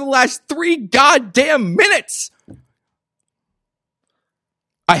himself for the last 3 goddamn minutes.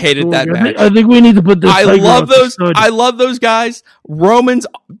 I hated that match. I think we need to put this. I Tiger love on the those. stud. I love those guys. Roman's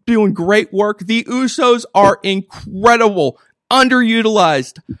doing great work. The Usos are incredible,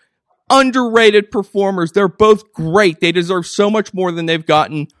 underutilized, underrated performers. They're both great. They deserve so much more than they've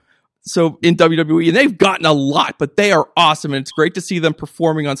gotten. So in WWE, and they've gotten a lot, but they are awesome, and it's great to see them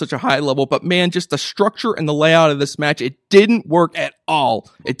performing on such a high level. But man, just the structure and the layout of this match, it didn't work at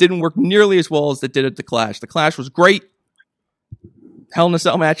all. It didn't work nearly as well as it did at the Clash. The Clash was great. Hell in a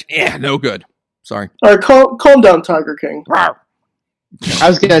Cell match, no good. Sorry. All right, calm down, Tiger King. I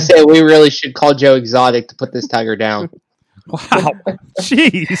was going to say, we really should call Joe Exotic to put this tiger down. Wow.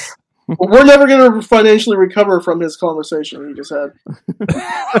 Jeez. We're never going to financially recover from his conversation he just had.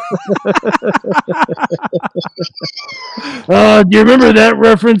 Do you remember that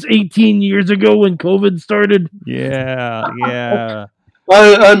reference 18 years ago when COVID started? Yeah.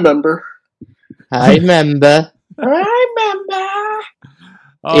 I remember. I remember.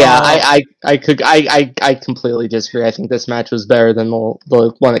 Yeah, I completely disagree. I think this match was better than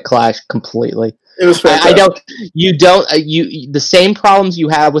the one at Clash completely. It was fantastic. The same problems you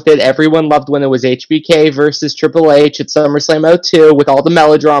have with it. Everyone loved when it was HBK versus Triple H at SummerSlam 02 with all the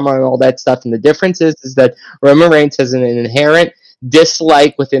melodrama and all that stuff. And the difference is that Roman Reigns has an inherent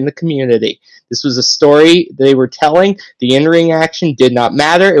dislike within the community. This was a story they were telling. The in-ring action did not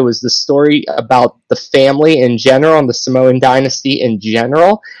matter. It was the story about the family in general and the Samoan dynasty in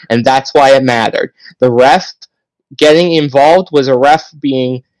general, and that's why it mattered. The ref getting involved was a ref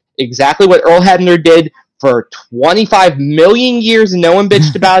being exactly what Earl Hebner did for 25 million years, and no one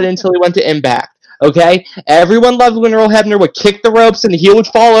bitched about it until he went to Impact. Okay? Everyone loved when Earl Hebner would kick the ropes and the heel would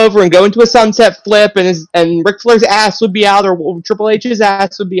fall over and go into a sunset flip and Ric Flair's ass would be out or Triple H's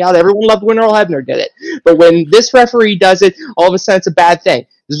ass would be out. Everyone loved when Earl Hebner did it. But when this referee does it, all of a sudden it's a bad thing.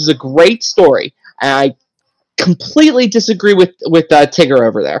 This was a great story. And I completely disagree with Tigger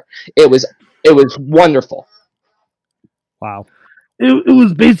over there. It was wonderful. Wow. It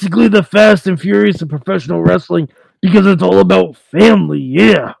was basically the Fast and Furious of professional wrestling. because it's all about family.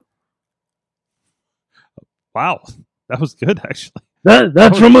 Yeah, Wow, that was good actually.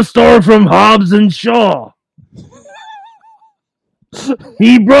 that's from a star from Hobbs and Shaw.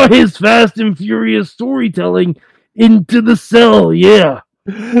 He brought his fast and furious storytelling into the cell. Yeah.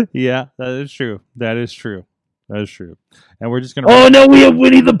 Yeah, that is true. That is true. That is true. And we're just gonna. Oh, now we have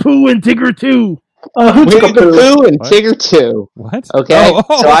Winnie the Pooh and Tigger too. Who took Winnie a the poo? Pooh and What? Tigger 2. What? Okay, Oh,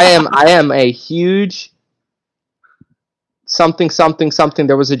 oh. so I am a huge something.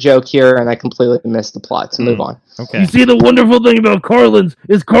 There was a joke here, and I completely missed the plot. So move on. Okay. You see, the wonderful thing about Carlin's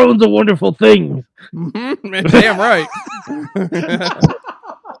is Carlin's a wonderful thing. Damn right.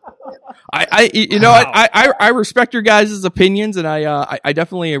 I respect your guys' opinions, and I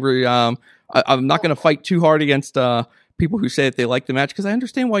definitely agree. I'm not going to fight too hard against people who say that they like the match because I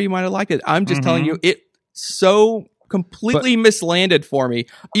understand why you might have liked it. I'm just telling you, it so completely mislanded for me.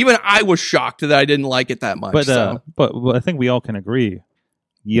 Even I was shocked that I didn't like it that much. But I think we all can agree.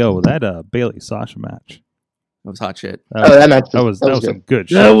 Yo, that Bailey Sasha match. That was hot shit. That was good. some good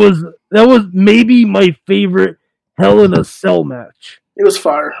shit. That was maybe my favorite Hell in a Cell match, It was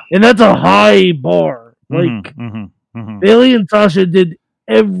fire. and that's a high bar. Like Mhm. Bailey and Sasha did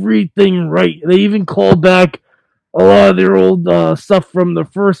everything right. They even called back a lot of their old stuff from the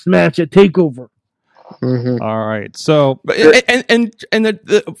first match at Takeover. Mhm. All right, so But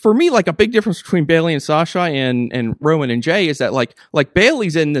for me, like a big difference between Bailey and Sasha and Roman and Jay is that like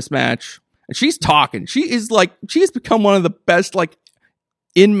Bailey's in this match and she's talking. She has become one of the best like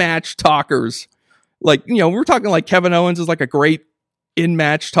in match talkers. Like, you know, we're talking like Kevin Owens is like a great in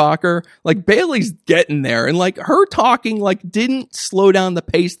match talker. Like Bailey's getting there, and like her talking like didn't slow down the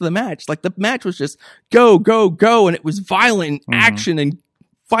pace of the match. Like the match was just go, and it was violent action and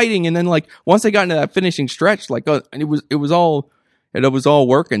fighting, and then like once they got into that finishing stretch, like and it was all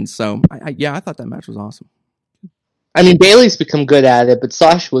working. So I thought that match was awesome. I mean, Bailey's become good at it, but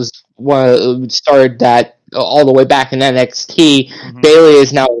Sasha was one who started that all the way back in NXT. Bailey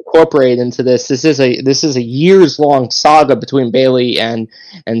is now incorporated into this. This is a years long saga between Bailey and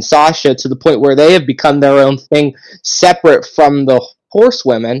Sasha, to the point where they have become their own thing, separate from the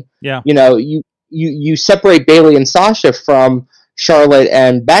Horsewomen. Yeah. You know, you separate Bailey and Sasha from Charlotte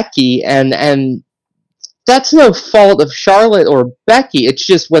and Becky, and that's no fault of Charlotte or Becky. It's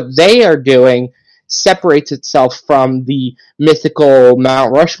just what they are doing separates itself from the mythical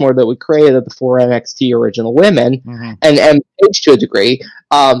Mount Rushmore that we created, the 4 NXT original women, and Paige to a degree.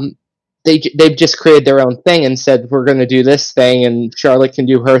 They've just created their own thing and said, we're going to do this thing, and Charlotte can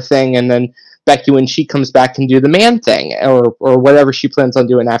do her thing, and then Becky, when she comes back, can do the man thing, or whatever she plans on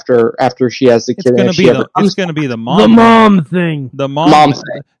doing after she has the kid. It's gonna be the mom. The mom thing. The mom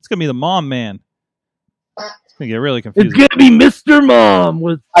thing. It's gonna be the mom man. It's gonna get really confusing. It's gonna be Mr. Mom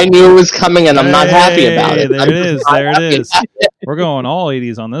with. I knew it was coming, and I'm not happy about it. There it is. There it is. We're going all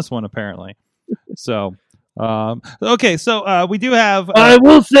 80s on this one, apparently. So, okay. So we do have. I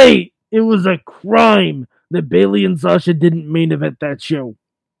will say it was a crime that Bailey and Sasha didn't main event that show.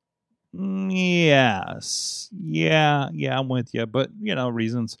 Yes. Yeah, I'm with you, but you know,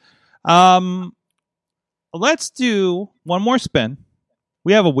 reasons. Let's do one more spin.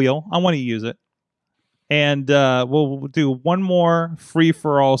 We have a wheel. I want to use it. And we'll do one more free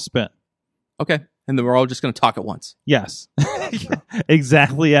for all spin. Okay. And then we're all just going to talk at once. Yes.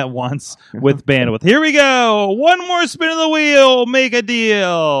 Exactly at once with bandwidth. Here we go. One more spin of the wheel. Make a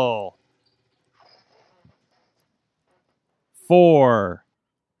deal. 4.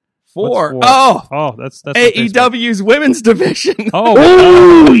 Four. What's 4? Oh, that's AEW's women's division.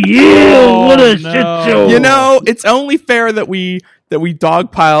 Oh yeah! What a no. shit show! You know, it's only fair that we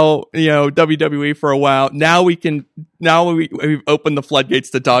dogpile, you know, WWE for a while. Now we've opened the floodgates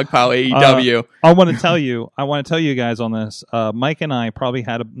to dogpile AEW. I want to tell you guys on this. Mike and I probably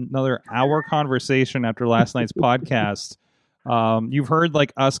had another hour conversation after last night's podcast. You've heard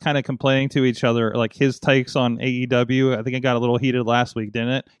like us kind of complaining to each other, like his takes on AEW. I think it got a little heated last week, didn't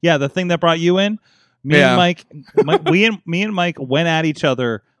it? Yeah, the thing that brought you in. Me and Mike, me and Mike went at each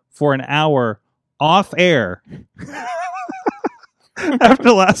other for an hour off air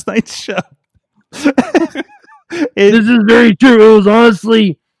after last night's show. This is very true. It was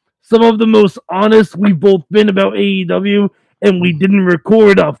honestly some of the most honest we've both been about AEW, and we didn't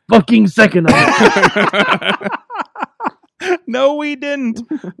record a fucking second of it. No, we didn't.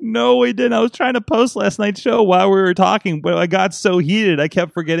 I was trying to post last night's show while we were talking, but I got so heated I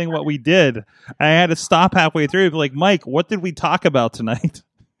kept forgetting what we did. I had to stop halfway through and be like, Mike, what did we talk about tonight?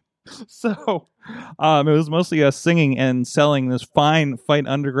 So it was mostly us singing and selling this fine Fight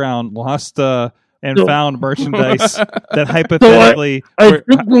Underground lost and found merchandise that hypothetically... I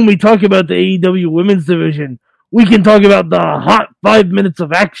think when we talk about the AEW women's division, we can talk about the hot 5 minutes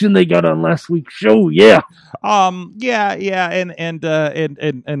of action they got on last week's show. Yeah. Yeah, and I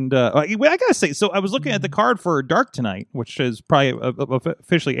gotta say, so I was looking at the card for Dark tonight, which is probably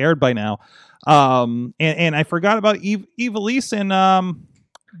officially aired by now. And I forgot about Ivelisse and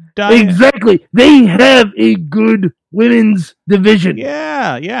Exactly. They have a good women's division.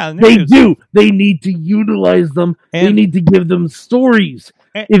 Yeah, They do. They need to utilize them. They And- need to give them stories.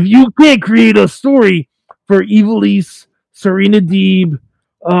 And- If you can't create a story for Ivelisse, Serena Deeb,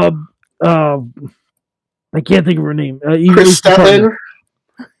 I can't think of her name. Chris Ivelisse's partner.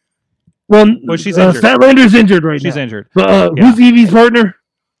 Statlander. Well, She's injured. Statlander's injured right She's now. injured. But Yeah. who's Evie's partner?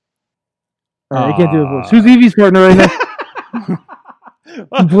 I can't do a voice. Who's Evie's partner right now?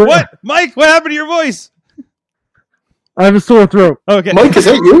 What, Mike? What happened to your voice? I have a sore throat. Okay, Mike, is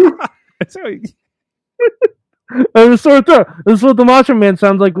that you? Sorry. I have a sore throat. This is what the Macho Man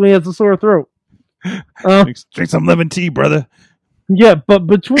sounds like when he has a sore throat. Drink some lemon tea, brother. Yeah, but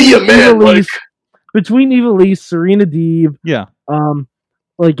between Be a man, Mike. Ivelisse, Serena Deeb, Yeah, I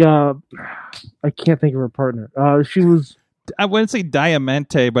can't think of her partner. She was, I wouldn't say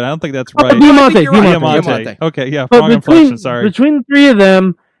Diamante, but I don't think that's right. Diamante. you're right. Diamante. Diamante. Okay, yeah, But wrong inflection. Sorry. between the three of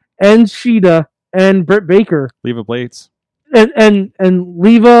them and Sheeta and Britt Baker Leave it Blades. and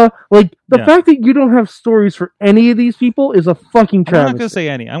Leva, like the Yeah. fact that you don't have stories for any of these people is a fucking I'm not travesty. going to say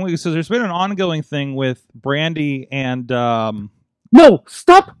any. So there's been an ongoing thing with Brandy and No,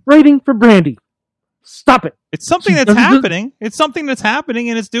 stop writing for Brandy. Stop it. it's something She that's doesn't- happening. It's something that's happening,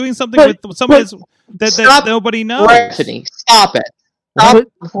 and it's doing something But- with somebody that Stop nobody knows. Stephanie, stop it. Stop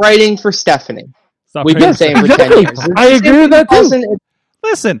writing for Stephanie. Stop We've writing. been saying for 10 Exactly. years. I agree with that too.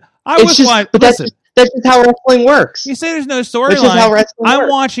 Listen, I It's was just, watching. but that's Listen, just how wrestling works. you say there's no That's just how storyline. wrestling I'm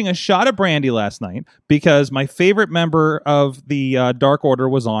works. watching a shot of Brandy last night because my favorite member of the Dark Order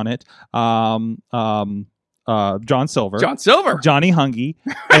was on it. John Silver, John Silver. Johnny Hungy,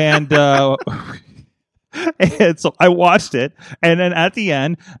 and and so I watched it, and then at the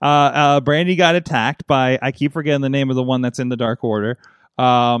end, Brandy got attacked by, I keep forgetting the name of the one that's in the Dark Order.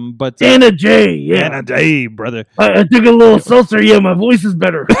 But Anna J. Yeah. Anna Day, brother. I took a little seltzer. Yeah, my voice is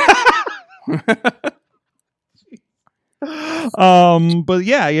better. But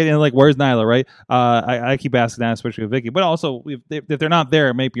yeah, like where's Nyla, right? I keep asking that, especially with Vicky. But also, if they're not there,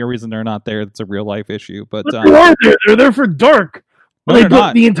 it may be a reason they're not there. It's a real life issue. But But they are there. They're there for Dark. No, They they're put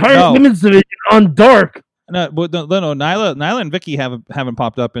not. the entire No. women's division on Dark. no, Nyla and Vicky haven't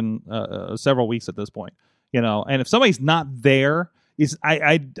popped up in several weeks at this point. And if somebody's not there,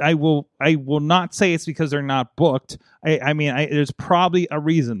 I will not say it's because they're not booked. I mean, there's probably a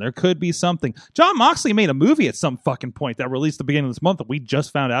reason. There could be something. John Moxley made a movie at some fucking point that released at the beginning of this month, and we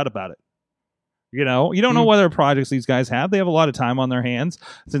just found out about it. You don't know what other projects these guys have. They have a lot of time on their hands.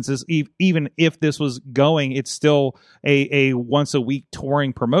 Since this, even if this was going, it's still a once a week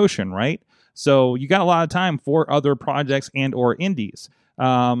touring promotion, right? So you got a lot of time for other projects and or indies.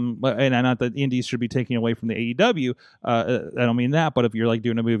 And not that indies should be taken away from the AEW. I don't mean that, but if you're like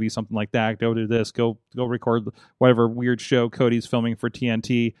doing a movie, something like that, go do this, go record whatever weird show Cody's filming for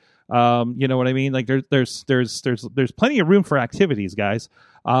TNT. You know what I mean? Like there's plenty of room for activities, guys.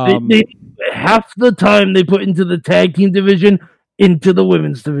 They half the time they put into the tag team division into the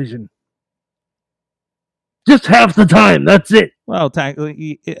women's division. Just half the time. That's it. Well,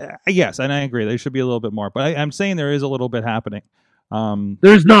 yes, and I agree. There should be a little bit more, but I'm saying there is a little bit happening.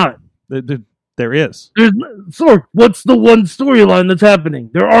 There's not. There is. Sorg, what's the one storyline that's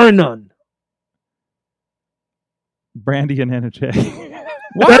happening? There are none. Brandy and Anna Jay.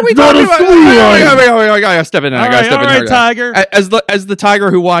 Why That's are we not talking a about? storyline. I gotta step in. All right, Tiger. As the tiger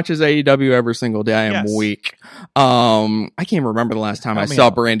who watches AEW every single day, I am Yes. weak. I can't remember the last time Help I me saw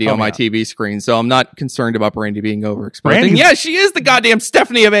out. Brandy Help on me my out. TV screen, so I'm not concerned about Brandy being overexposed. Brandy's- And yeah, she is the goddamn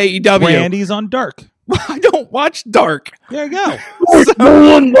Stephanie of AEW. Brandy's on Dark. I don't watch Dark. There you go.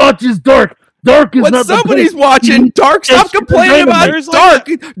 No one watches Dark. Dark is When not somebody's the watching Dark, stop It's complaining about There's Dark.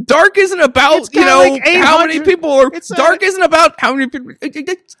 like Dark isn't about, It's got like how many 800 people are. it's Dark isn't about how many people. Get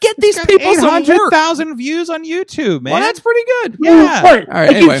these people some work. 800,000 views on YouTube, man. Well, that's pretty good. Yeah. What? All right,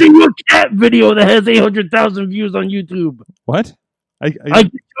 I anyway. can show you a cat video that has 800,000 views on YouTube. What? I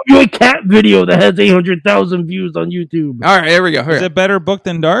can show you a cat video that has 800,000 views on YouTube. All right, here we go. Is it better booked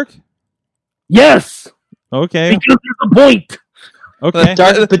than Dark? Yes, Okay. because there's a point. Okay.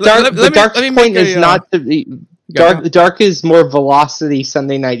 Dark's let me make point is a, not to be Dark is more velocity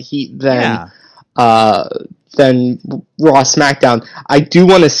Sunday Night Heat Yeah. than Raw SmackDown. I do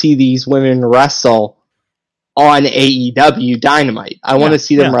want to see these women wrestle on AEW Dynamite. I want Yeah, to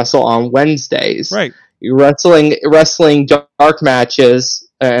see them yeah. wrestle on Wednesdays. Right. Wrestling dark matches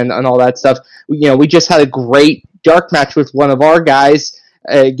and all that stuff. We just had a great dark match with one of our guys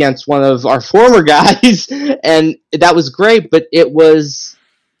against one of our former guys, and that was great, but it was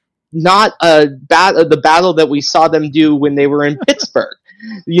not the battle that we saw them do when they were in Pittsburgh.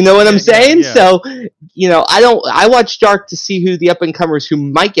 You know what I'm saying? Yeah. So, I watch Dark to see who the up-and-comers who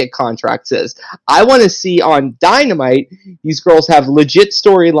might get contracts is. I want to see on Dynamite, these girls have legit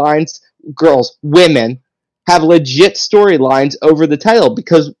storylines, women, have legit storylines over the title,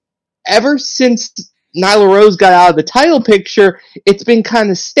 because ever since Nyla Rose got out of the title picture, it's been kind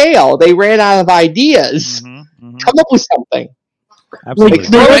of stale. They ran out of ideas. Come up with something. Absolutely. Like,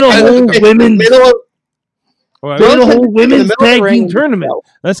 they had a whole women's Well, They had a Throw whole it in the women's middle of the tag ring. team tournament.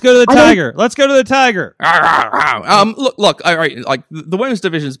 let's go to the Tiger. Let's go to the Tiger. Look. All right, like the women's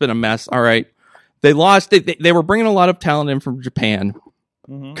division's been a mess. All right, they lost. They were bringing a lot of talent in from Japan.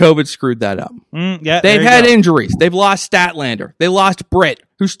 COVID screwed that up. Yeah, They've there you had go. injuries. They've lost Statlander. They lost Britt,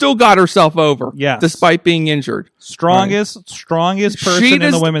 who still got herself over, Yes. despite being injured. strongest person in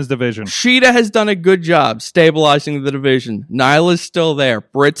Sheeta's- the women's division. Sheeta has done a good job stabilizing the division. Nyla's still there.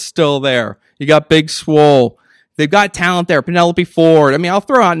 Britt's still there. You got Big Swole. They've got talent there. Penelope Ford. I mean, I'll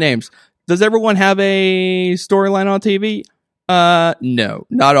throw out names. Does everyone have a storyline on TV? No,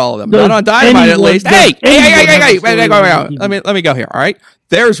 not all of them. Does Not on Dynamite, at anyone- least. does Hey, anyone have a wait, storyline on wait. TV? Let me go here. All right.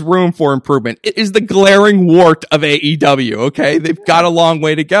 There's room for improvement. It is the glaring wart of AEW. Okay, they've got a long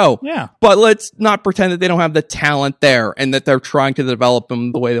way to go. Yeah. But let's not pretend that they don't have the talent there and that they're trying to develop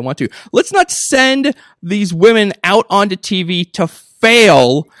them the way they want to. Let's not send these women out onto TV to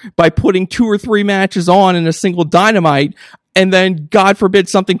fail by putting 2 or 3 matches on in a single Dynamite, and then God forbid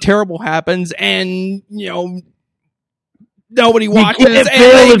something terrible happens and nobody watches can't and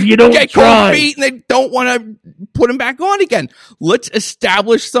fail they if you don't get try. cold feet and they don't want to put them back on again. Let's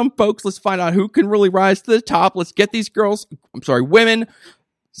establish some folks. Let's find out who can really rise to the top. Let's get these women,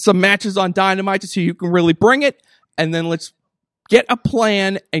 some matches on Dynamite to see who can really bring it. And then let's get a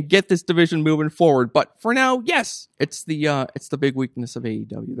plan and get this division moving forward. But for now, yes, it's the big weakness of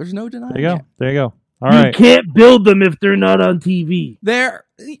AEW. There's no denying There you go. it. There you go. All You right. can't build them if they're not on TV.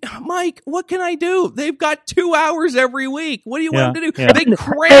 Mike, what can I do? They've got 2 hours every week. What do you want them to do? Yeah. They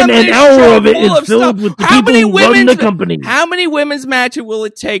cram And an this hour show of it full is of filled stuff. with the How people many who run women's the company. How many women's matches will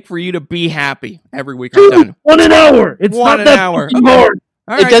it take for you to be happy every week? Two, I'm done. 1 an hour. It's One not an that hour. fucking Okay. hard.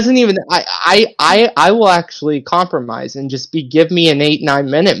 All It right. doesn't even. I will actually compromise and just give me an 8-9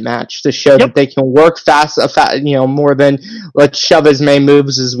 minute match to show that they can work fast. More than let's shove as many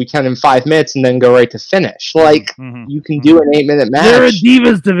moves as we can in 5 minutes and then go right to finish. Like you can do an 8-minute They're a match.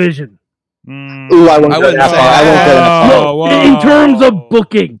 Divas division. Ooh, I won't I go wouldn't that say far. I won't go that far. Oh, No, in whoa. terms of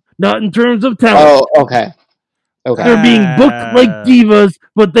booking, not in terms of talent. Oh, okay. Okay. They're being booked like divas,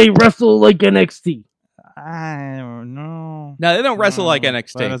 but they wrestle like NXT. I don't know. No, they don't wrestle like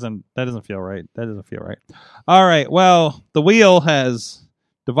NXT. That doesn't feel right. That doesn't feel right. All right. Well, the wheel has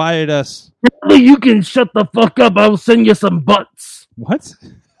divided us. Bradley, you can shut the fuck up. I will send you some butts. What?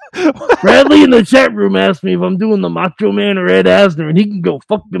 Bradley in the chat room asked me if I'm doing the Macho Man or Ed Asner, and he can go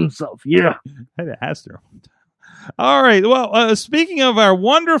fuck himself. Yeah. I had to ask her. All right. Well, speaking of our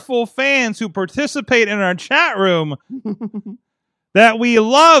wonderful fans who participate in our chat room that we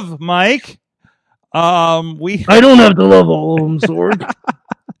love, Mike. I don't have to love all of them, Sword.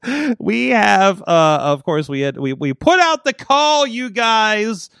 We have, of course, we put out the call, you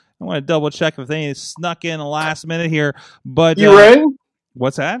guys. I want to double check if they snuck in the last minute here, but You rang?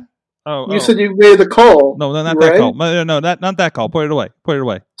 what's that? Oh, You said you made the call. no, not You that rang? call. No, not that call. Put it away. Put it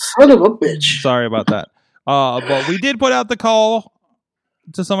away. Son of a bitch. Sorry about that. But we did put out the call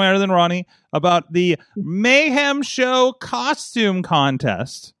to somebody other than Ronnie about the Mayhem Show costume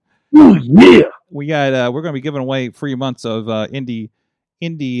contest. Ooh, yeah. We got we're going to be giving away free months of indie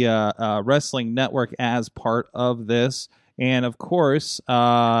wrestling network as part of this, and of course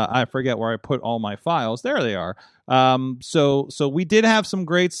I forget where I put all my files. There they are. So we did have some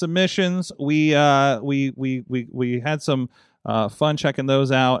great submissions. We had some fun checking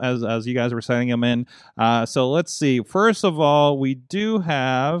those out as you guys were sending them in. So let's see. First of all, we do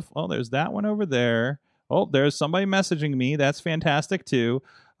have. Oh, there's that one over there. Oh, there's somebody messaging me. That's fantastic too.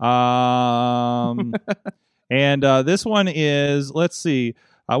 And this one is, let's see.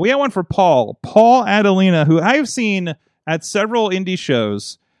 We have one for Paul Adelina, who I've seen at several indie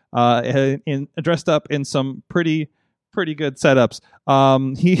shows, dressed up in some pretty good setups.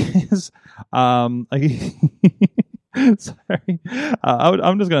 He is, Sorry.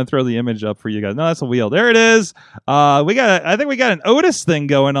 I'm just going to throw the image up for you guys. No, that's a wheel. There it is. I think we got an Otis thing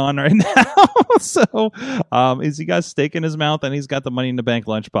going on right now. So, is he got steak in his mouth and he's got the Money in the Bank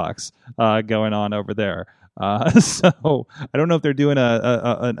lunchbox going on over there. So I don't know if they're doing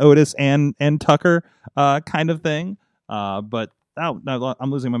an Otis and Tucker kind of thing. But no,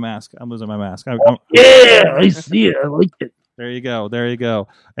 I'm losing my mask. I'm losing my mask. Yeah, I see it. I like it. There you go. There you go.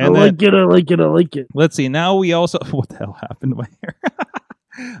 I like it. Let's see. Now we also. What the hell happened to my hair?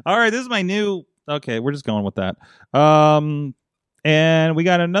 All right, this is my new. Okay, we're just going with that. And we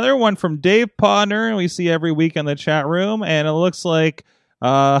got another one from Dave Podner, and we see every week in the chat room, and it looks like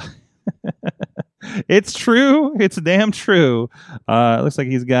it's true. It's damn true. It looks like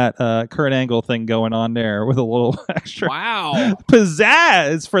he's got Kurt Angle thing going on there with a little extra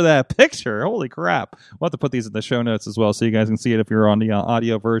pizzazz for that picture. Holy crap. We'll have to put these in the show notes as well so you guys can see it if you're on the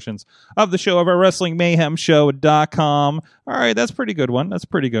audio versions of the show over at WrestlingMayhemShow.com. All right, that's a pretty good one. That's a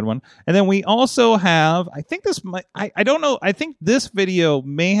pretty good one. And then we also have, I think this might, I don't know, I think this video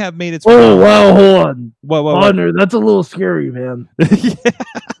may have made its Oh, wow, hold on. What? Honor, that's a little scary, man. Yeah.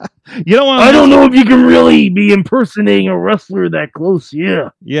 You don't want. I don't know if you can really be impersonating a wrestler that close. Yeah.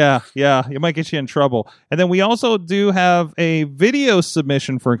 It might get you in trouble. And then we also do have a video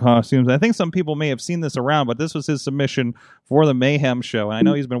submission for costumes. I think some people may have seen this around, but this was his submission for the Mayhem show. And I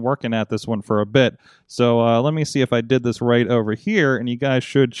know he's been working at this one for a bit. So let me see if I did this right over here, and you guys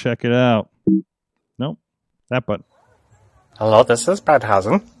should check it out. Nope, that button. Hello, this is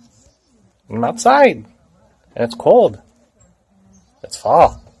Bradhausen. I'm outside, and it's cold. It's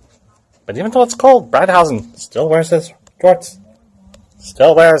fall. But even though it's cold, Bradhausen still wears his shorts.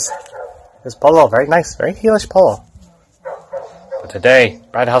 Still wears his polo. Very nice, very heelish polo. But today,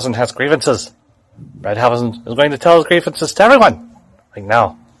 Bradhausen has grievances. Bradhausen is going to tell his grievances to everyone. Like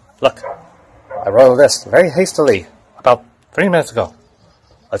now. Look, I wrote a list very hastily about 3 minutes ago.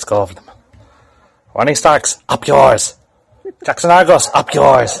 Let's go over them. Ronnie Starks, up yours. Jackson Argos, up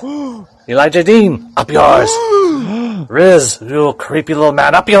yours. Elijah Dean, up yours. Riz, you creepy little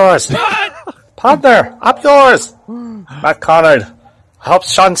man, up yours. Podner, up yours. Matt Connard, I hope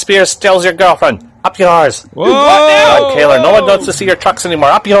Sean Spears steals your girlfriend. Up yours. Whoa! John Kaler, no one wants to see your trucks anymore.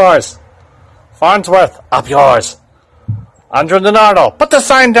 Up yours. Farnsworth, up yours. Andrew Donardo, put the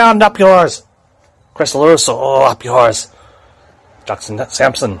sign down. Up yours. Chris LaRusso, oh, up yours. Jackson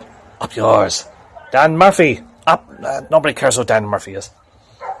Sampson, up yours. Dan Murphy, up. Nobody cares who Dan Murphy is.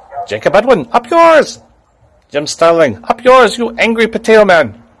 Jacob Edwin, up yours. Jim Sterling, up yours, you angry potato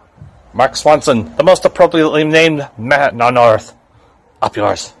man. Mark Swanson, the most appropriately named man on earth. Up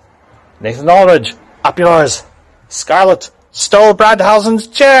yours. Nathan Aldridge, up yours. Scarlett stole Bradhausen's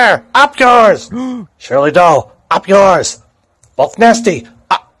chair. Up yours. Shirley Doe, up yours. Bulk Nasty,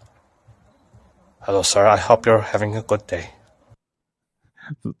 up. Hello, sir. I hope you're having a good day.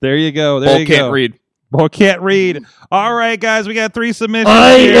 There you go. There Bull you go. can't read. Bull can't read. All right, guys, we got 3 submissions.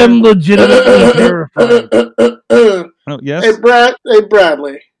 I here. am legitimately terrified. Oh, yes. Hey,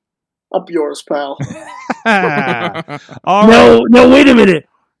 Bradley. Up yours, pal. All right. No, wait a minute.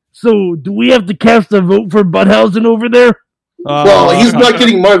 So, do we have to cast a vote for Budhausen over there? Well, he's not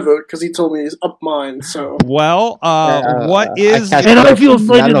getting my vote because he told me he's up mine. So, Well, what is? I And I feel None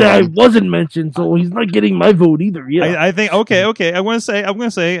slighted of that I them. wasn't mentioned, so he's not getting my vote either. Yeah. I think okay. I'm gonna say.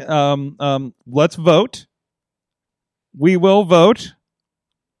 Let's vote. We will vote.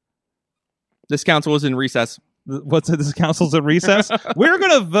 This council is in recess. What's it? This council's in recess. We're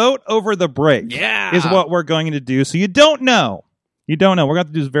gonna vote over the break. Yeah. Is what we're going to do. So you don't know. We're going to have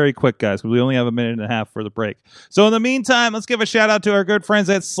to do this very quick, guys, because we only have a minute and a half for the break. So in the meantime, let's give a shout out to our good friends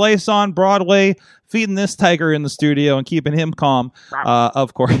at Slice on Broadway, feeding this tiger in the studio and keeping him calm.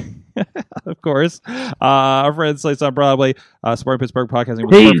 Of course. Of course. Our friends Slice on Broadway, supporting Pittsburgh podcasting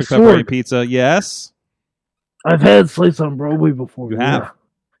with Hey, perfect Sword. pepperoni pizza. Yes. I've had Slice on Broadway before. You have? Yeah.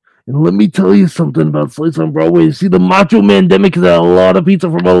 And let me tell you something about Slice on Broadway. You see, the Macho Mandemic has had a lot of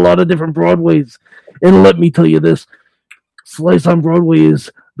pizza from a lot of different Broadways. And let me tell you this. Slice on Broadway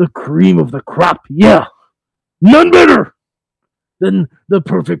is the cream of the crop. Yeah. None better than the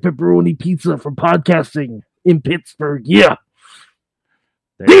perfect pepperoni pizza from podcasting in Pittsburgh. Yeah.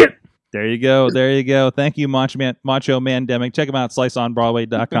 There you go. There you go. Thank you, Macho Mandemic. Check him out,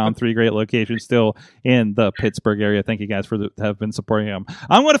 sliceonbroadway.com. 3 great locations still in the Pittsburgh area. Thank you guys for have been supporting him.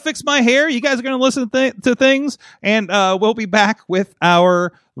 I'm going to fix my hair. You guys are going to listen to things, and we'll be back with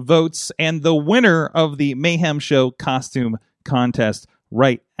our votes and the winner of the Mayhem Show costume contest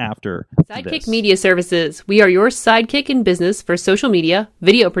right after Sidekick this. Media Services. We are your sidekick in business for social media,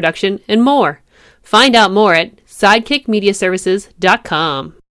 video production, and more. Find out more at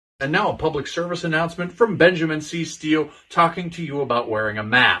sidekickmediaservices.com. And now a public service announcement from Benjamin C. Steele talking to you about wearing a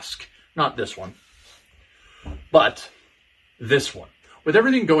mask. Not this one, but this one. With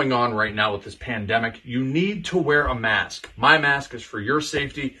everything going on right now with this pandemic, you need to wear a mask. My mask is for your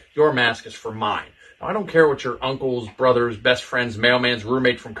safety. Your mask is for mine. Now, I don't care what your uncles, brothers, best friends, mailman's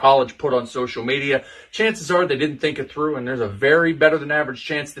roommate from college put on social media. Chances are they didn't think it through, and there's a very better than average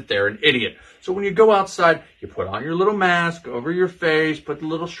chance that they're an idiot. So when you go outside, you put on your little mask over your face, put the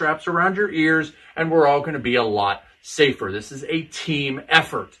little straps around your ears, and we're all going to be a lot safer. This is a team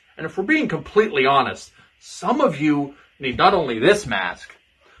effort. And if we're being completely honest, some of you need not only this mask,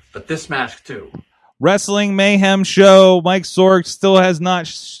 but this mask too. Wrestling Mayhem Show. Mike Sorg still has not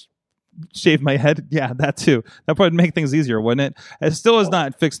shaved my head. Yeah, that too. That would make things easier, wouldn't it? It still has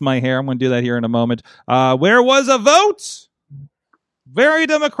not fixed my hair. I'm going to do that here in a moment. Where was a vote? Very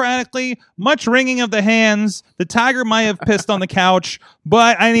democratically, much wringing of the hands. The Tiger might have pissed on the couch.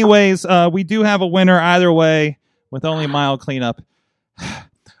 But anyways, we do have a winner either way with only mild cleanup.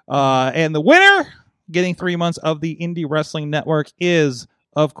 And the winner getting 3 months of the Indie Wrestling Network is,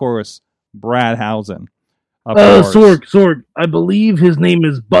 of course, Brad Housen. Sorg. I believe his name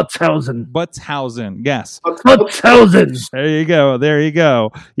is Butzhausen. Butzhausen, yes. Butzhausen. There you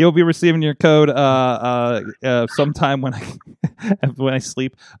go. You'll be receiving your code sometime when I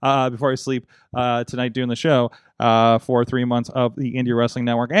sleep, before I sleep tonight during the show, for 3 months of the Indie Wrestling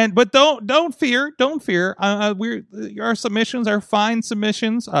Network. But don't fear. Our submissions are fine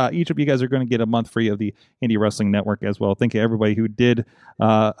submissions. Each of you guys are going to get a month free of the Indie Wrestling Network as well. Thank you everybody who did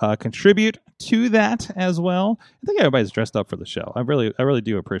contribute to that as well. I think everybody's dressed up for the show. I really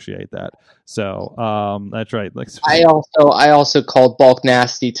do appreciate that. So that's right. I also called Bulk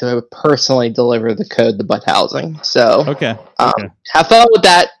Nasty to personally deliver the code to Butt Housing. So okay. Have fun with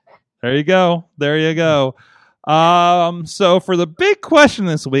that. There you go. So for the big question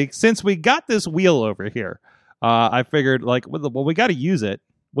this week, since we got this wheel over here, I figured we got to use it.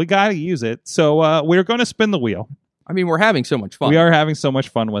 So we're going to spin the wheel. I mean, we're having so much fun. We are having so much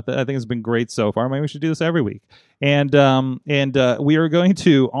fun with it. I think it's been great so far. Maybe we should do this every week. And we are going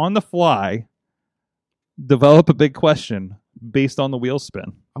to, on the fly, develop a big question based on the wheel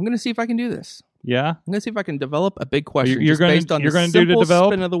spin. I'm going to see if I can do this. Yeah? I'm going to see if I can develop a big question based on the simple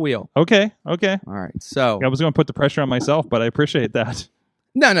spin of the wheel. Okay. All right, so... I was going to put the pressure on myself, but I appreciate that.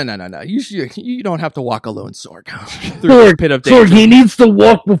 No. You don't have to walk alone, Sorg. Through the pit of danger. Sorg, he needs to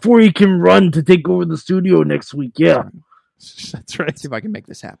walk before he can run to take over the studio next week. Yeah. That's right. Let's see if I can make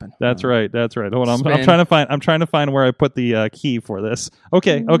this happen. That's right. Hold on. I'm trying to find where I put the key for this.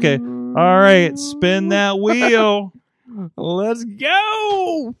 Okay. All right. Spin that wheel. Let's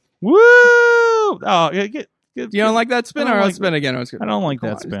go. Woo! Oh, you don't like that spin? All right, let's spin again. I don't like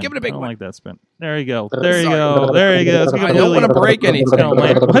that spin. Give it a big one. I don't one. like that spin. There you go. There you go. I don't want to break anything.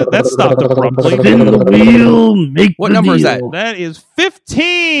 That stopped abruptly. Spin the wheel. Make what the number is deal. that? That is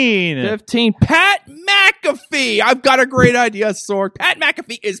 15. 15. Pat McAfee. I've got a great idea, Sorg. Pat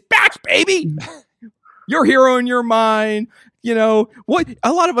McAfee is back, baby. Your hero in your mind. You know what?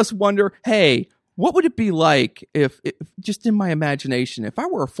 A lot of us wonder, hey, what would it be like if just in my imagination, if I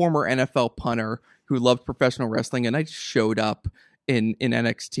were a former NFL punter who loved professional wrestling and I just showed up in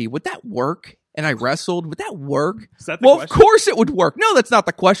NXT, would that work? And I wrestled, would that work? Of course it would work. No, that's not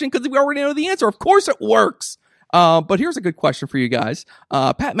the question because we already know the answer. Of course it works. But here's a good question for you guys.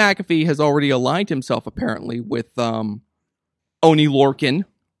 Pat McAfee has already aligned himself apparently with Oney Lorcan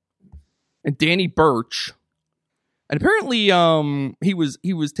and Danny Burch. And apparently, he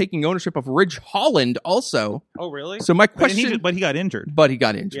was taking ownership of Ridge Holland also. Oh, really? So my question, but he got injured.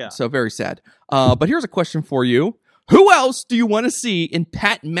 Yeah. So very sad. But here's a question for you: who else do you want to see in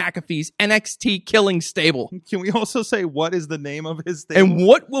Pat McAfee's NXT killing stable? Can we also say what is the name of his stable? And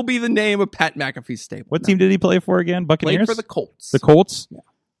what will be the name of Pat McAfee's stable? What team did he play for again? Buccaneers. Played for the Colts. The Colts. Yeah.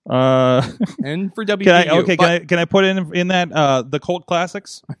 And for WVU. Can I put in that the Colt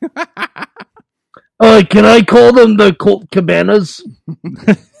Classics? Can I call them the Colt Cabanas?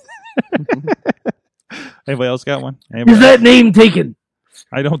 Anybody else got one? Is that name taken?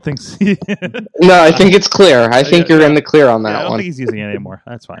 I don't think so. No, I think it's clear. I think you're in the clear on that I don't one. think he's using it anymore.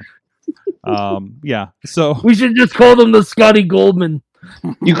 That's fine. Yeah. So we should just call them the Scotty Goldman.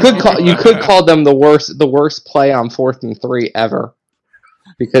 You could call them the worst play on 4th and 3 ever.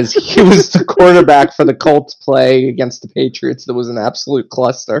 Because he was the quarterback for the Colts play against the Patriots. That was an absolute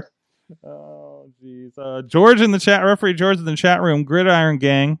cluster. Oh, jeez. Referee George in the chat room, Gridiron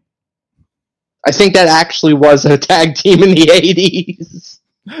Gang. I think that actually was a tag team in the 80s.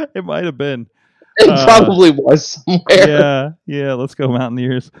 It might have been. It probably was somewhere. Yeah. Let's go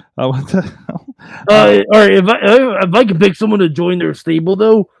Mountaineers. What the hell? All right. If I could pick someone to join their stable,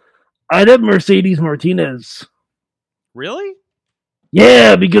 though, I'd have Mercedes Martinez. Really?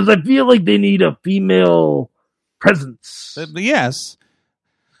 Yeah, because I feel like they need a female presence. Yes.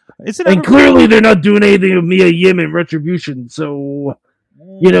 And clearly they're not doing anything with Mia Yim in Retribution, so,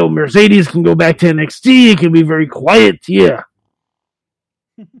 Mercedes can go back to NXT. It can be very quiet, yeah.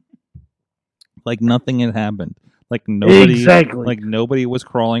 Like nothing had happened. Like nobody, Exactly. Like nobody was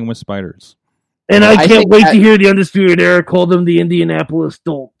crawling with spiders. And I can't wait to hear the Undisputed Era call them the Indianapolis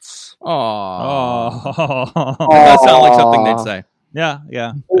Dolts. Oh, that does sound like something they'd say. Yeah.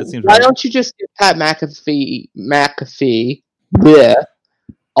 That seems Why right. don't you just give Pat McAfee with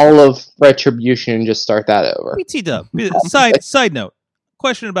all of Retribution and just start that over? BT Dub. Side note.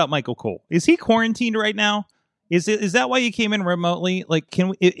 Question about Michael Cole. Is he quarantined right now? Is that why you came in remotely? Like,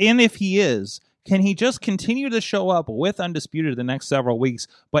 and if he is, can he just continue to show up with Undisputed the next several weeks,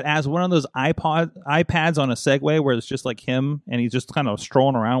 but as one of those iPads on a Segway where it's just like him and he's just kind of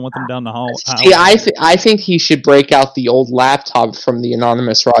strolling around with them down the hall? See, I think he should break out the old laptop from the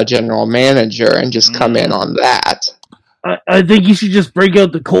anonymous Raw general manager and just come in on that. I think you should just break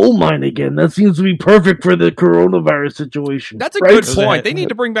out the coal mine again. That seems to be perfect for the coronavirus situation. That's a good point. They need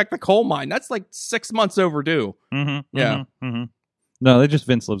to bring back the coal mine. That's like 6 months overdue. Mm-hmm, yeah. Mm-hmm. No, they just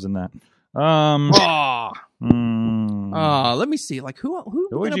Vince lives in that. Let me see. Like who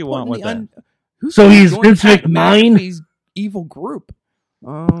would you want with that? So he's Vince McMahon? He's evil group.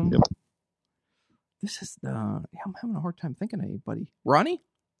 This is I'm having a hard time thinking of anybody. Ronnie?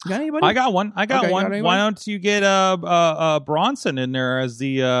 You got anybody? I got one. Okay, one. Why don't you get Bronson in there as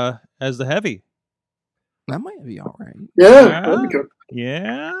the heavy? That might be all right. Yeah, that'd be good.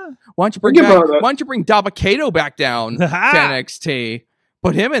 Yeah. Why don't you bring Dabba-Kato back down to NXT?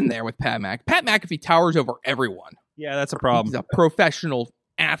 Put him in there with Pat Mc. Pat McAfee towers over everyone. Yeah, that's a problem. He's a professional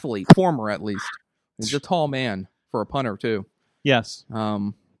athlete, former at least. He's a tall man for a punter too. Yes.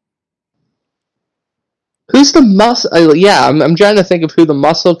 Who's the muscle? I'm trying to think of who the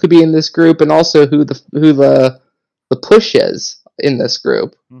muscle could be in this group, and also who the push is in this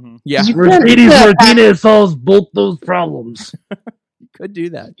group. Mm-hmm. Yeah, Mercedes Martinez solves both those problems. You could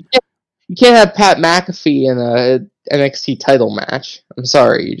do that. You can't have Pat McAfee in a NXT title match. I'm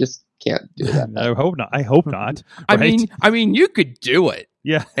sorry, you just can't do that. I hope not. Right? I mean, you could do it.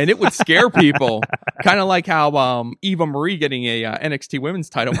 Yeah, and it would scare people, kind of like how Eva Marie getting a NXT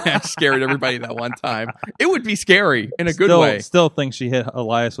Women's Title match scared everybody that one time. It would be scary in a good way. Still think she hit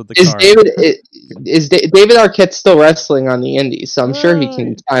Elias with the car. Is David Arquette still wrestling on the Indies? So I'm sure he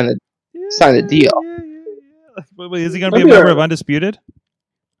can sign a deal. Wait, is he going to be a member of Undisputed?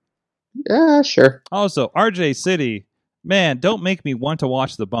 Yeah, sure. Also, RJ City, man, don't make me want to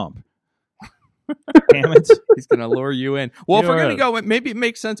watch the bump. Damn it. He's going to lure you in. Well, if we're going to go, maybe it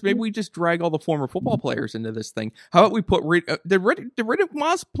makes sense. Maybe we just drag all the former football players into this thing. How about we put did Riddick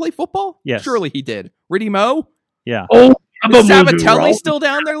Moss play football? Yes. Surely he did. Riddy Mo? Yeah. Oh, is Sabatelli still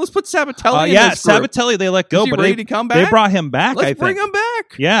down there? Let's put Sabatelli in this group. Sabatelli they let go, is he but ready to come back? They brought him back, Let's bring him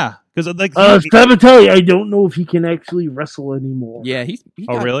back. Yeah. Because Sabatelli, I don't know if he can actually wrestle anymore. Yeah,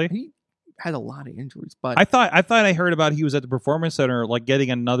 really? He had a lot of injuries, but I thought I heard about he was at the Performance Center, like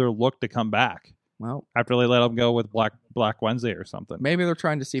getting another look to come back. Well, after they let him go with Black Wednesday or something. Maybe they're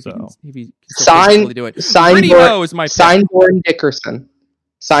trying to see if he can do it. Sign Doran Dickerson.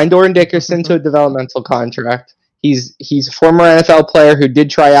 Sign Doran Dickerson to a developmental contract. He's a former NFL player who did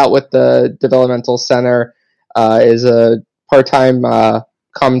try out with the developmental center. Is a part-time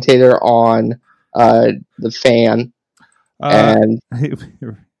commentator on The Fan. And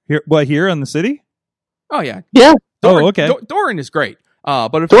here in the city? Oh yeah. Okay. Doran is great.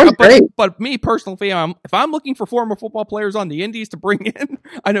 But me personally, if I'm looking for former football players on the Indies to bring in,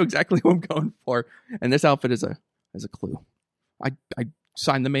 I know exactly who I'm going for. And this outfit is a clue. I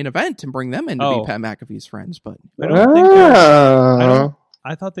sign the main event and bring them in to be Pat McAfee's friends, but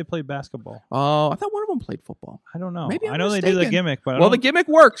I thought they played basketball. Oh, I thought one of them played football. I don't know. Maybe I know they do the gimmick, but the gimmick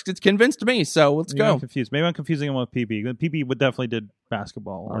works. It's convinced me, so let's go. I'm confused. Maybe I'm confusing him with PB. PB would definitely did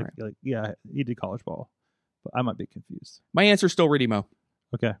basketball. Yeah, he did college ball. But I might be confused. My answer is still Riddy Mo.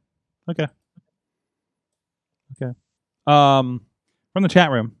 Okay. From the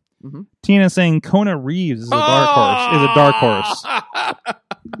chat room, Tina saying Kona Reeves is a dark horse.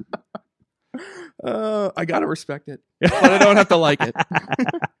 I gotta respect it, but I don't have to like it.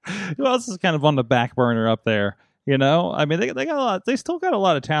 Who else is kind of on the back burner up there? You know, I mean, they got a lot. They still got a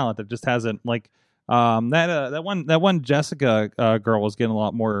lot of talent that just hasn't that one Jessica girl was getting a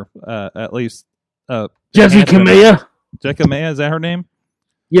lot more at least. Jessica Maya. Jessica Maya, is that her name?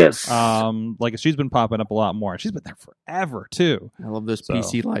 Yes. She's been popping up a lot more. She's been there forever too. I love those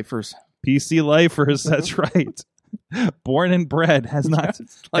PC lifers. PC lifers, that's right. born and bred, has not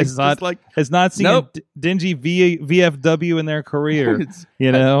Like, has not seen Nope. a dingy VFW in their career.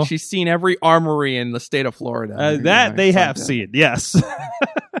 You know, she's seen every armory in the state of Florida. that they have seen. Yes.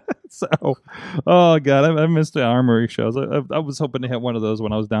 So, oh god, I missed the armory shows. I was hoping to hit one of those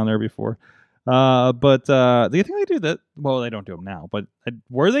when I was down there before. But do you think they do that? Well, they don't do them now. But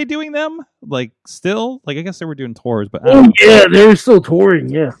were they doing them? Like still? Like I guess they were doing tours. But I don't know. yeah, they're still touring.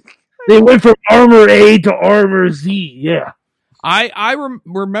 Yeah, they went from Armor A to Armor Z. Yeah. I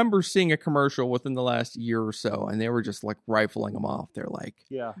remember seeing a commercial within the last year or so, and they were just like rifling them off. They're like,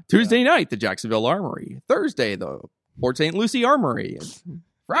 Yeah. Tuesday night, the Jacksonville Armory. Thursday, the Port St. Lucie Armory.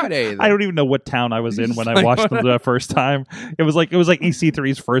 Friday. I don't even know what town I was in when I watched them the first time. It was like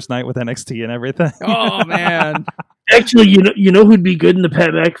EC3's first night with NXT and everything. Oh man. Actually, you know who'd be good in the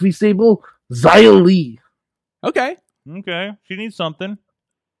Pat McAfee stable? Xia Li. Okay. Okay, she needs something.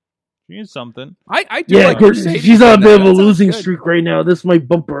 I do Yeah, like 'cause Mercedes. she's on a bit of a That sounds losing good. streak right now. This might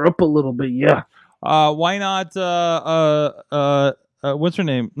bump her up a little bit. Yeah. Why not? What's her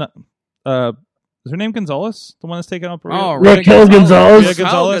name? Is her name Gonzalez? The one that's taken up? Oh, Raquel Gonzalez. Raquel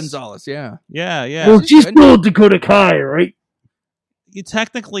Raquel Gonzalez. Gonzalez, yeah. Yeah. Well, she's still Dakota Kai, right?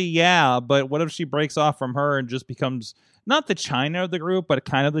 Technically, yeah, but what if she breaks off from her and just becomes not the China of the group, but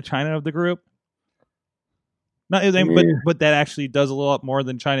kind of the China of the group? Not, but that actually does a little more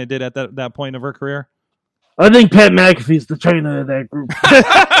than China did at that point of her career. I think Pat McAfee's the China of that group.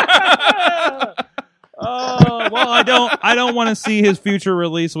 Oh well, I don't want to see his future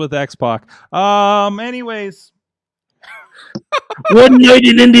release with X-Pac. Anyways, One night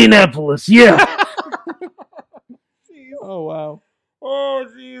in Indianapolis. Yeah. Oh wow. oh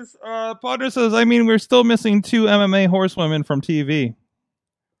jeez. Potter says, I mean, we're still missing 2 MMA horsewomen from TV.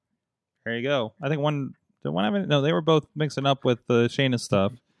 There you go. I think one. Did one have it? No, they were both mixing up with the Shayna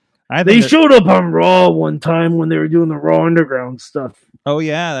stuff. I They think that- showed up on Raw one time when they were doing the Raw Underground stuff. Oh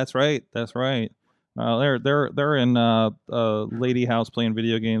yeah, that's right. That's right. They're in Lady House playing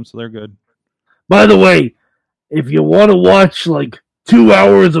video games, so they're good. By the way, if you want to watch like 2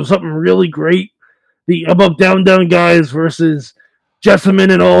 hours of something really great, the Up Down Down guys versus Jessamine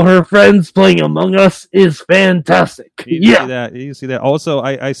and all her friends playing Among Us is fantastic. You see that. Also,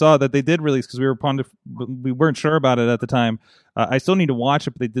 I saw that they did release because we weren't sure about it at the time. I still need to watch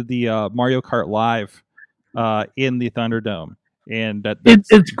it, but they did the Mario Kart Live in the Thunderdome, and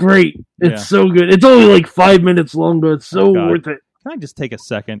it's great. It's Yeah. so good. It's only like 5 minutes long, but it's so God. worth it. Can I just take a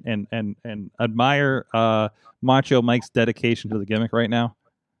second and admire Macho Mike's dedication to the gimmick right now?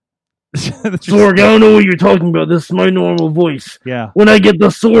 Sorg, I don't know what you're talking about. This is my normal voice. Yeah. When I get the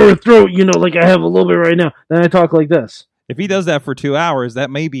sore throat, like I have a little bit right now, then I talk like this. If he does that for 2 hours, that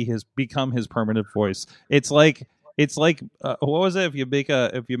may become his permanent voice. It's like what was it? If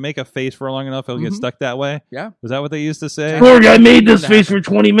you make a face for long enough, it'll get stuck that way. Yeah. Was that what they used to say? Sorg, I made this face for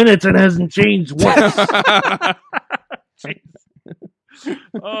 20 minutes and it hasn't changed once.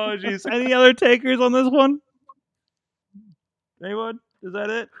 Oh, jeez. Any other takers on this one? Anyone? Is that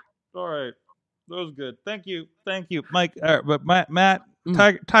it? All right. That was good. Thank you, Mike. But Matt,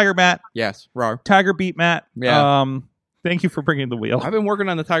 Tiger Matt, Yes, raw. Tiger Beat Matt. Yeah. Thank you for bringing the wheel. I've been working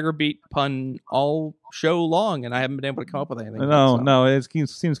on the Tiger Beat pun all show long, and I haven't been able to come up with anything. No, it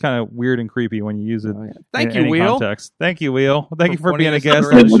seems kind of weird and creepy when you use it. Thank in you, any Wheel. Context. Thank you, Wheel. Thank you for For being a pointing us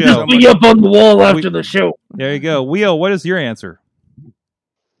guest in on the the right show. direction. Be up on the wall after the show. There you go. Wheel, what is your answer?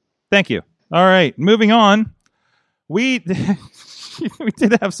 Thank you. All right, moving on. We did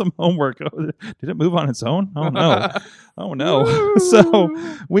have some homework. Did it move on its own? Oh no. Oh no. So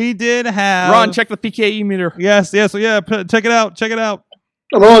we did have Ron, check the PKE meter. Yes. Yeah. Check it out.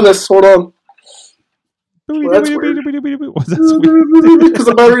 I'm on this. Hold on. That's weird. Was that sweet? Because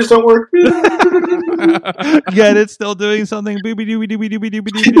the batteries don't work. Yeah, it's still doing something.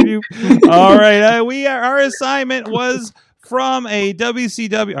 All right. Our assignment was from a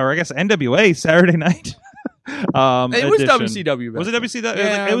WCW, or I guess NWA Saturday night. It was edition. WCW. Was it WCW?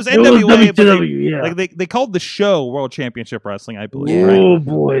 Yeah. It was It was NWA. But WCW, yeah. like they called the show World Championship Wrestling, I believe. Oh Right?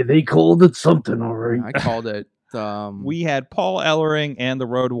 boy, they called it something, all right. I called it. We had Paul Ellering and the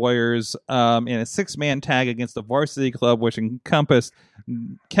Road Warriors in a 6-man tag against the Varsity Club, which encompassed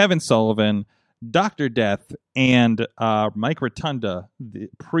Kevin Sullivan, Dr. Death, and Mike Rotunda, the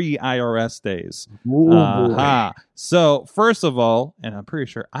pre-IRS days. Oh, boy. So, first of all, and I'm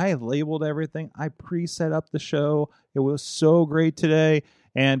pretty sure I labeled everything. I pre-set up the show. It was so great today.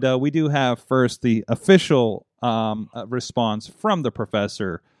 And we do have first the official response from the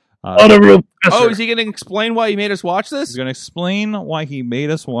professor. On a real professor. Oh, is he going to explain why he made us watch this? He's going to explain why he made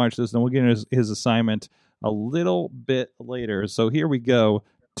us watch this, and we'll get his assignment a little bit later. So here we go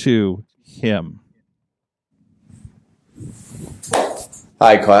to him.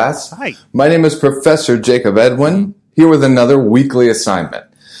 Hi, class. Hi. My name is Professor Jacob Edwin, here with another weekly assignment.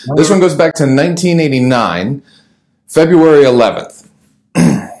 This one goes back to 1989, February 11th.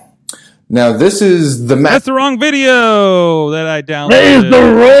 Now, this is the match. That's the wrong video that I downloaded. That is the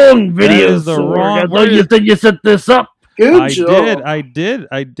wrong video. That is the Sorg. wrong. I thought you said you set this up. Good I job.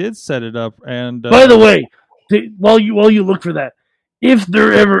 did set it up. And By the way, while you look for that, if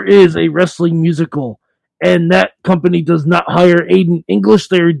there ever is a wrestling musical and that company does not hire Aiden English,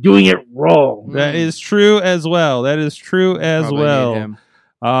 they're doing it wrong. that is true as well. That is true as Probably need well.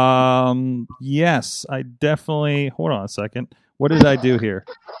 him. Yes, I definitely. Hold on a second. What did I do here?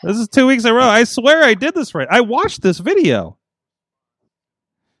 This is 2 weeks in a row. I swear I did this right. I watched this video.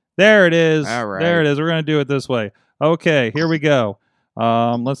 There it is. All right. There it is. We're gonna do it this way. Okay, here we go.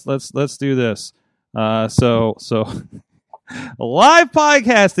 Let's do this. So live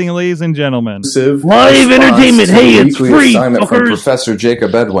podcasting, ladies and gentlemen. Live entertainment. Hey, it's Weekly free, assignment from fuckers. Professor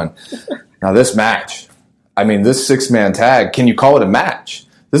Jacob Edwin. Now, this match, I mean, this 6-man tag, can you call it a match?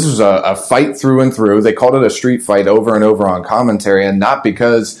 This was a fight through and through. They called it a street fight over and over on commentary, and not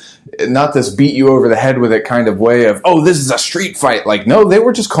this beat you over the head with it kind of way of, oh, this is a street fight. Like, no, they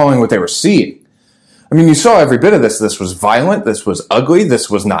were just calling what they were seeing. I mean, you saw every bit of this. This was violent. This was ugly. This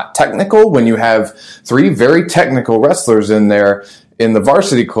was not technical. When you have 3 very technical wrestlers in there in the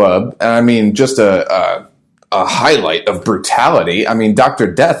Varsity Club, and I mean, just a highlight of brutality. I mean, Dr.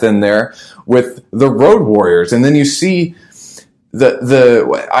 Death in there with the Road Warriors, and then you see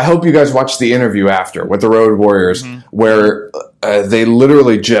the. I hope you guys watched the interview after with the Road Warriors, where they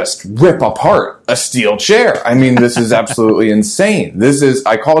literally just rip apart a steel chair. I mean, this is absolutely insane.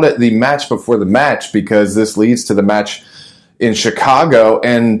 I called it the match before the match because this leads to the match in Chicago,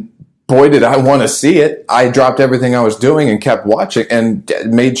 and boy, did I want to see it. I dropped everything I was doing and kept watching and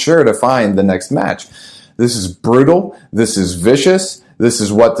made sure to find the next match. This is brutal. This is vicious. This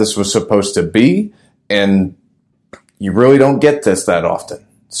is what this was supposed to be, and you really don't get this that often.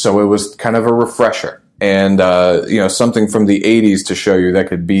 So it was kind of a refresher. And, something from the 80s to show you that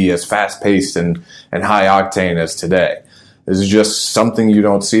could be as fast-paced and high octane as today. This is just something you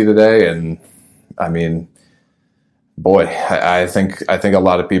don't see today, and, I mean, boy, I think a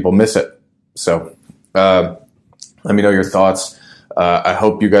lot of people miss it. So, let me know your thoughts. I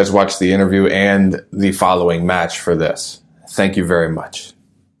hope you guys watch the interview and the following match for this. Thank you very much.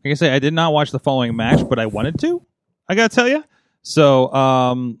 Like I say, I did not watch the following match, but I wanted to. I gotta tell you.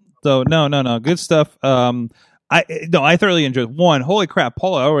 So, no, good stuff. I thoroughly enjoyed. One, holy crap,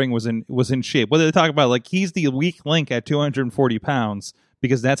 Paul Ellering was in shape. What did they talk about? Like, he's the weak link at 240 pounds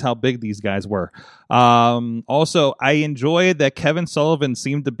because that's how big these guys were. Also, I enjoyed that Kevin Sullivan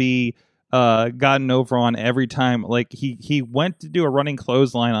seemed to be gotten over on every time. Like, he went to do a running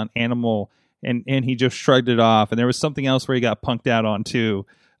clothesline on Animal, and he just shrugged it off. And there was something else where he got punked out on too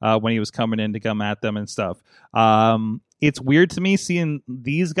when he was coming in to come at them and stuff. It's weird to me seeing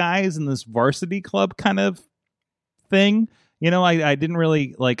these guys in this Varsity Club kind of thing. I didn't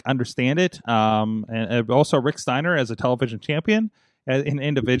really understand it. And also Rick Steiner as a television champion, as an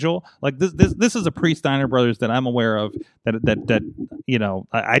individual. Like this is a pre-Steiner Brothers that I'm aware of. That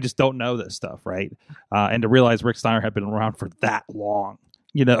I just don't know this stuff, right? And to realize Rick Steiner had been around for that long,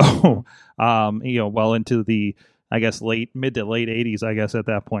 well into the mid to late 80s, I guess at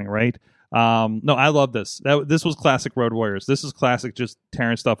that point, right? No, I love this. This was classic Road Warriors. This is classic just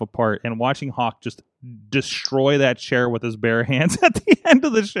tearing stuff apart and watching Hawk just destroy that chair with his bare hands at the end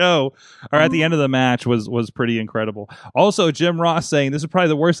of the show or at the end of the match was pretty incredible. Also, Jim Ross saying, this is probably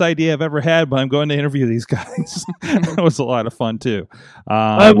the worst idea I've ever had, but I'm going to interview these guys. That was a lot of fun too.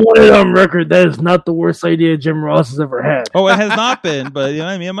 I want it on record. That is not the worst idea Jim Ross has ever had. Oh, it has not been, but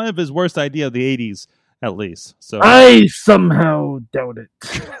it might have been his worst idea of the 80s. At least, so I somehow doubt it.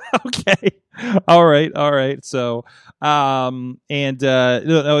 Okay, all right. So, and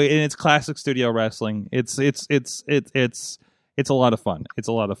it's classic studio wrestling. It's a lot of fun. It's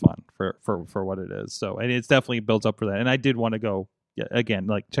a lot of fun for what it is. So, and it's definitely builds up for that. And I did want to go again,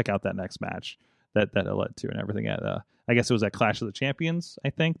 check out that next match that it led to and everything at. I guess it was at Clash of the Champions. I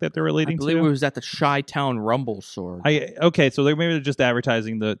think that they're relating to. I believe it was at the Chi-Town Rumble, Sorg. Okay, so maybe they're just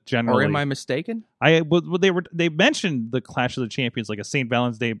advertising the general. Or am I mistaken? They mentioned the Clash of the Champions, like a St.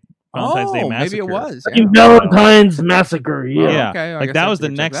 Valentine's Day Massacre. Maybe it was. Yeah. Valentine's Massacre. Yeah. Okay, that was the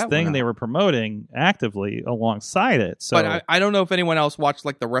next thing they were promoting actively alongside it. So, but I don't know if anyone else watched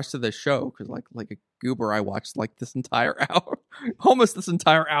the rest of the show because like a goober, I watched this entire hour, almost this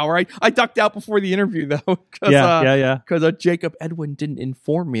entire hour. I ducked out before the interview though. Because Jacob Edwin didn't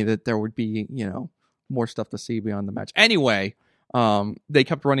inform me that there would be more stuff to see beyond the match. Anyway, they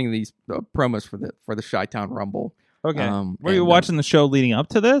kept running these promos for the Chi-Town Rumble. Okay. Were and, you watching the show leading up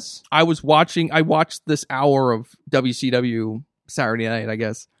to this? I watched this hour of WCW Saturday night, I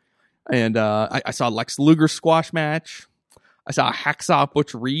guess. And I saw Lex Luger squash match. I saw a Hacksaw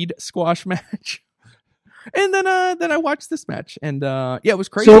Butch Reed squash match. And then I watched this match. And it was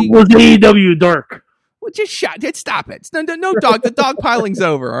crazy. So it was AEW Dark. Well, just stop it. No dog. The dog piling's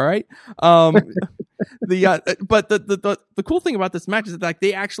over. All right. But the cool thing about this match is that like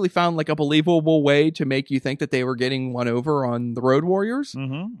they actually found like a believable way to make you think that they were getting one over on the Road Warriors.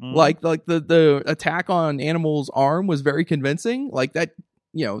 Like the attack on Animal's arm was very convincing. Like that,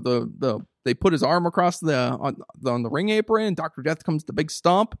 they put his arm across on the ring apron, and Dr. Death comes the big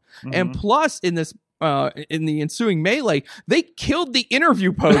stomp, and plus in this in the ensuing melee, they killed the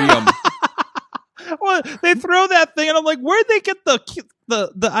interview podium. Well, they throw that thing, and I'm like, where'd they get the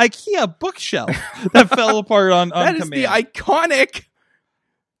IKEA bookshelf that fell apart on That is command? the iconic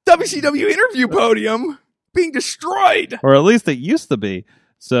WCW interview podium being destroyed. Or at least it used to be.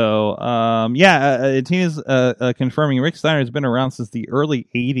 So, Tina's confirming Rick Steiner has been around since the early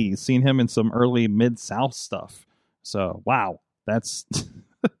 80s. Seen him in some early Mid-South stuff. So, wow. That's,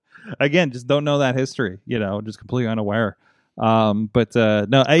 again, just don't know that history, just completely unaware.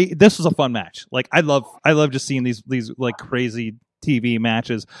 This was a fun match. Like, I love just seeing these like crazy TV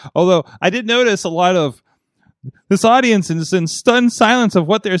matches. Although I did notice a lot of this audience is in stunned silence of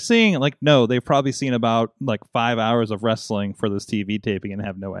what they're seeing. Like, no, they've probably seen about like 5 hours of wrestling for this TV taping and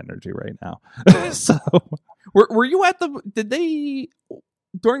have no energy right now. So, were you at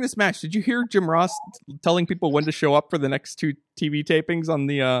during this match? Did you hear Jim Ross telling people when to show up for the next 2 TV tapings on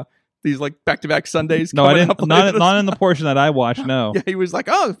the these like back-to-back Sundays? No, I didn't. Not in the portion that I watched. No. Yeah, he was like,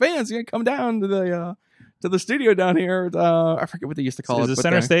 "Oh, fans, you come down to the studio down here." I forget what they used to call it. Is it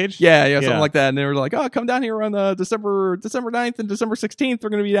center stage? Yeah, something like that. And they were like, "Oh, come down here on December 9th and December 16th.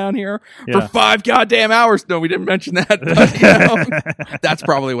 We're going to be down here for 5 goddamn hours." No, we didn't mention that. But, that's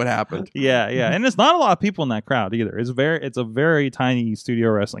probably what happened. Yeah, and there's not a lot of people in that crowd either. It's a very tiny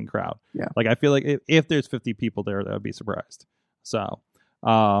studio wrestling crowd. Yeah, like I feel like if there's 50 people there, I would be surprised. So.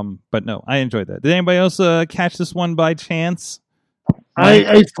 But no, I enjoyed that. Did anybody else catch this one by chance?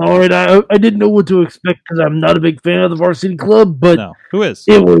 I saw it. I didn't know what to expect because I'm not a big fan of the Varsity Club, but no. Who is?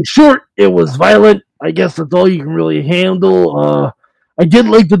 It was short. It was violent. I guess that's all you can really handle. I did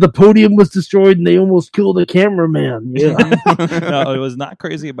like that the podium was destroyed and they almost killed the cameraman. Yeah. No, it was not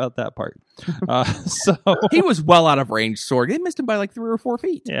crazy about that part. So he was well out of range. Sorg, they missed him by like 3 or 4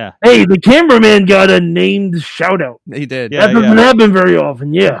 feet. Yeah. Hey, the cameraman got a named shout out. He did. That doesn't happen very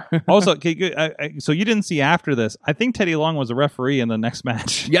often. Yeah. Also, okay, good. So you didn't see after this. I think Teddy Long was a referee in the next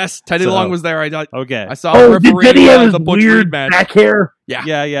match. Yes, Teddy Long was there. Okay. I saw a referee did Teddy have his the Butch weird Reed match. back hair?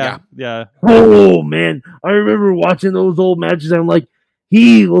 Yeah. Oh man, I remember watching those old matches. And I'm like,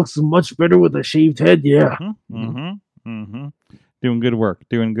 he looks much better with a shaved head. Yeah. Doing good work.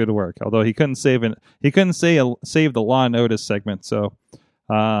 Although he couldn't save the Law and Otis segment. So,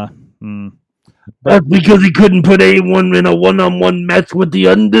 that's because he couldn't put anyone in a one-on-one match with the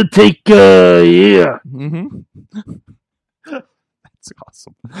Undertaker. Yeah. That's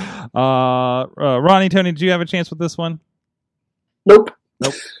awesome. Ronnie, Tony, did you have a chance with this one? Nope.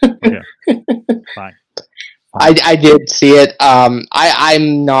 Okay. Fine. I did see it.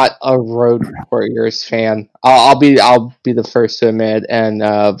 I'm not a Road Warriors fan. I'll be the first to admit. And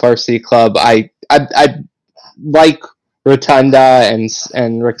Varsity Club, I like Rotunda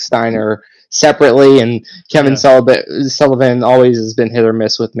and Rick Steiner separately, and Kevin Sullivan always has been hit or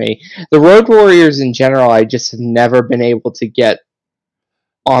miss with me. The Road Warriors in general, I just have never been able to get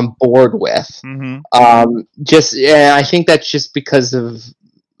on board with. I think that's just because of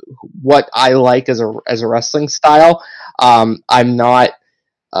what I like as a wrestling style. I'm not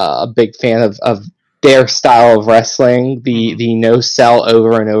a big fan of their style of wrestling, the no sell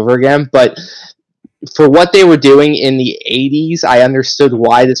over and over again. But for what they were doing in the 80s, I understood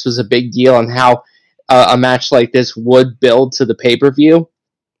why this was a big deal and how a match like this would build to the pay-per-view.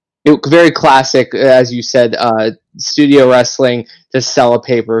 It was very classic, as you said, studio wrestling to sell a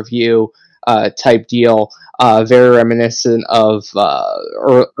pay-per-view type deal. Very reminiscent of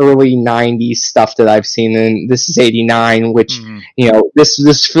early 90s stuff that I've seen. And this is 89, which,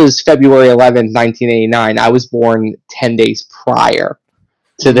 this was February 11th, 1989. I was born 10 days prior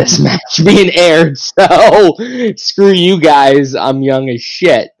to this match being aired. So screw you guys. I'm young as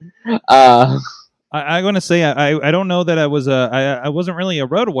shit. I'm going to say I don't know that I wasn't really a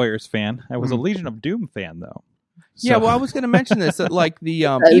Road Warriors fan. I was a Legion of Doom fan, though. Yeah, well, I was going to mention this. That, like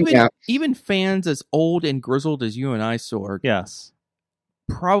the even fans as old and grizzled as you and I, Sorg, yes,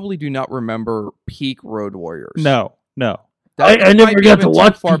 probably do not remember peak Road Warriors. No. I never might be got to even too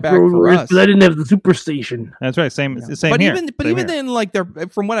watch far Deep back Road for Warriors us. because I didn't have the Superstation. That's right. Same here. But Same even here. then, like they're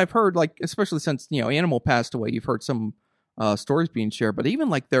from what I've heard, like especially since Animal passed away, you've heard some stories being shared. But even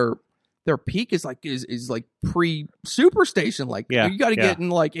like their peak is like pre Superstation. Like you got to get in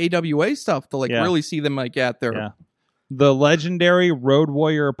like AWA stuff to like really see them like at their. Yeah. The legendary Road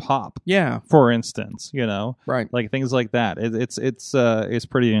Warrior pop, for instance, right, like things like that. It's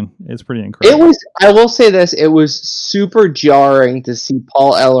pretty incredible. It was. I will say this: it was super jarring to see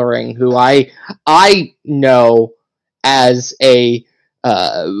Paul Ellering, who I know as a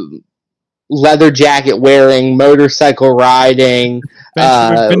leather jacket wearing, motorcycle riding,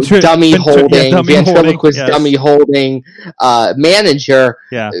 dummy holding, ventriloquist dummy holding manager,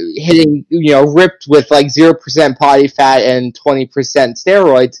 hitting, ripped with like 0% body fat and 20%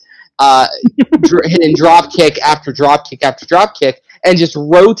 steroids, hitting drop kick after drop kick after drop kick, and just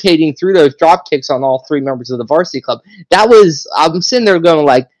rotating through those drop kicks on all three members of the varsity club. I'm sitting there going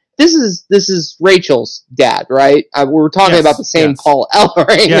like, this is Rachel's dad, right? We're talking about the same Paul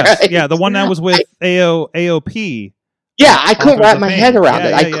Ellering, right? Yeah, the one that was with AOP. Yeah, I couldn't wrap my head around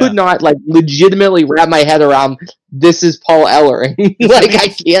it. I could not like legitimately wrap my head around this is Paul Ellering. Like I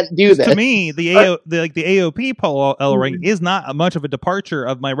can't do this. To me, the AOP Paul Ellering is not much of a departure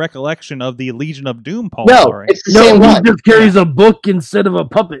of my recollection of the Legion of Doom Paul Ellering. It's the same one. He just carries a book instead of a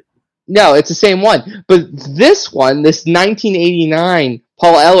puppet. No, it's the same one. But this one, this 1989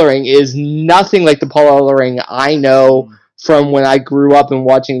 Paul Ellering, is nothing like the Paul Ellering I know from when I grew up and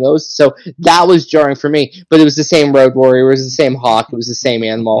watching those. So that was jarring for me. But it was the same Road Warrior. It was the same Hawk. It was the same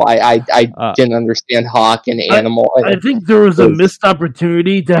Animal. I didn't understand Hawk and Animal. I think there was a missed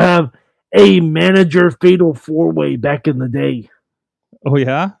opportunity to have a manager fatal four-way back in the day. Oh,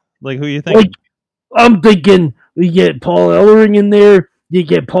 yeah? Like, who you thinking? Like, I'm thinking we get Paul Ellering in there, you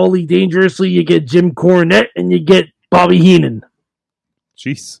get Paulie Dangerously, you get Jim Cornette, and you get Bobby Heenan.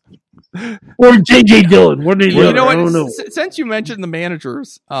 Jeez. Or J.J. Dillon. What did You know what? I don't know. Since you mentioned the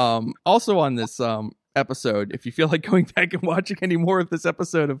managers, also on this episode, if you feel like going back and watching any more of this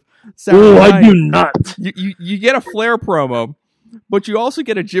episode of Saturday Night, I do not. You get a Flair promo, but you also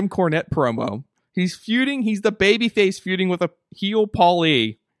get a Jim Cornette promo. He's the babyface feuding with a heel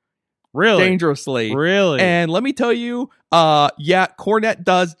Paulie. Really? Dangerously. Really? And let me tell you, Cornette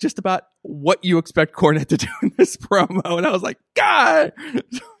does just about what you expect Cornette to do in this promo. And I was like, God!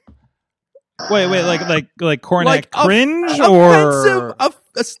 Wait, like Cornette Like cringe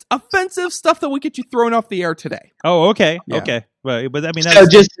offensive stuff that will get you thrown off the air today. Oh, okay. Yeah. Okay. But I mean, so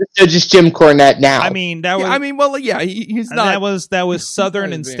just Jim Cornette now. I mean, that was. He's not. That was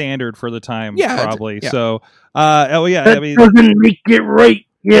Southern and standard for the time, probably. yeah. So, That I mean, doesn't make it right.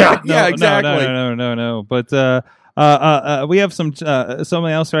 Yeah. Yeah, exactly. No. But we have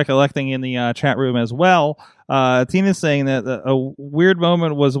someone else recollecting in the chat room as well. Tina's saying that a weird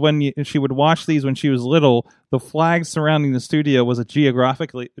moment was when she would watch these when she was little. The flag surrounding the studio was a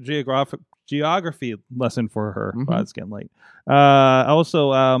geography lesson for her. Mm-hmm. It's getting late.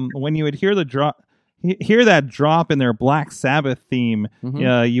 Also, when you would hear hear that drop in their Black Sabbath theme,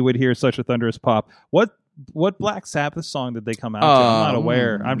 you would hear Such a Thunderous Pop. What Black Sabbath song did they come out to? I'm not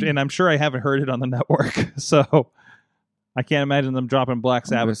aware. I'm sure I haven't heard it on the network, so I can't imagine them dropping Black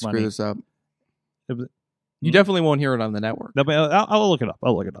Sabbath money. Screw this up. You definitely won't hear it on the network. No, but I'll look it up.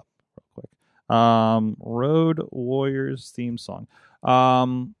 Real quick. Road Warriors theme song. I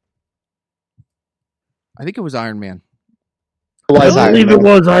think it was Iron Man. I believe it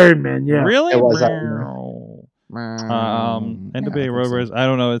was Iron Man. Yeah, really? It was Iron Man. NWA Road Warriors. I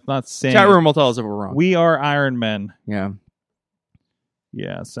don't know. It's not saying. Chat room will tell us if we're wrong. We are Iron Men. Yeah.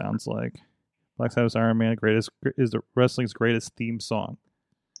 Yeah, sounds like Black Sabbath's Iron Man is the wrestling's greatest theme song.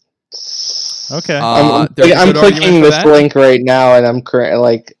 Okay. I'm clicking this link right now, and I'm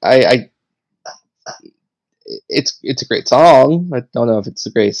like it's a great song. I don't know if it's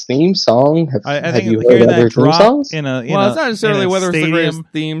the greatest theme song. Have you heard other theme songs? It's not necessarily whether it's the greatest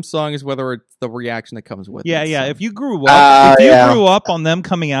theme song, is whether it's the reaction that comes with it. Yeah. If you grew up, grew up on them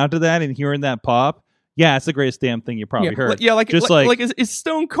coming out to that and hearing that pop, yeah, it's the greatest damn thing you probably heard. Yeah, is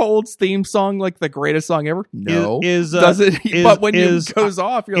Stone Cold's theme song like the greatest song ever? No. But when it goes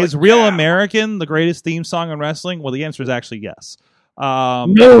off, you're is like, Real American the greatest theme song in wrestling? Well, the answer is actually yes.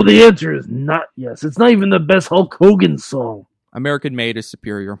 No, the answer is not yes. It's not even the best Hulk Hogan song. American Made is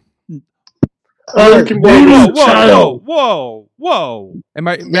superior. Whoa! Am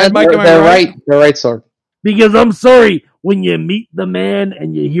I? They're right. They're right, Sorg. Because I'm sorry, when you meet the man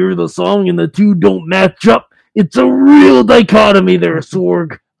and you hear the song and the two don't match up, it's a real dichotomy there,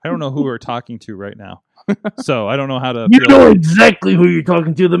 Sorg. I don't know who we're talking to right now, so I don't know how to. You know exactly who you're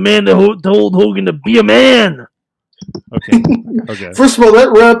talking to. The man that told Hogan to be a man. Okay. First of all,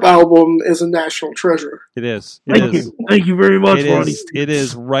 that rap album is a national treasure. It is. Thank you very much, Ronnie. It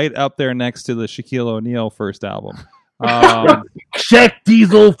is right up there next to the Shaquille O'Neal first album. Shaq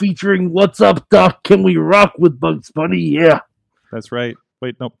Diesel featuring "What's Up, Doc? Can We Rock" with Bugs Bunny? Yeah, that's right.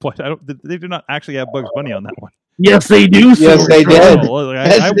 Wait, no, they do not actually have Bugs Bunny on that one. Yes, they do. Yes, they did.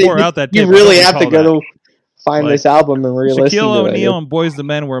 I wore out that tape. You really have to go to find this album and really listen to Shaquille it. O'Neal and Boys II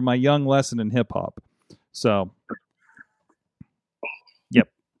Men were my young lesson in hip hop. So,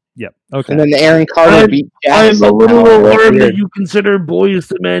 yep. Okay. And then Aaron Carter beat I am Jackson. a little Now, alarmed weird. that you consider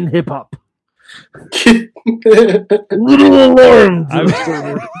Boys II Men hip hop. A little alarmed.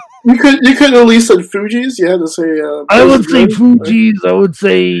 You couldn't at least say Fuji's. You had to say. I would say Fuji's. I would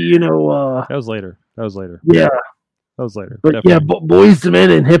say that was later. Yeah, that was later. But definitely. yeah, Boys II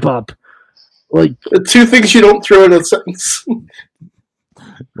Men and hip hop. Like two things you don't throw in a sentence.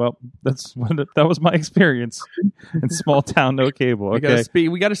 Well, that was my experience in small town, no cable. Okay,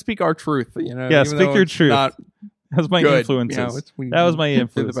 We got to speak our truth. Yeah, even speak though your it's truth. not that was my good. influences. We that was my do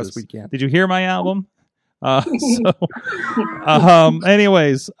influences. the best we can. Did you hear my album?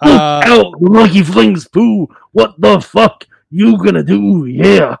 Anyways, out Lucky Flings Pooh. What the fuck you gonna do?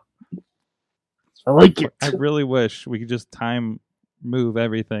 Yeah, I like it. I really wish we could just time move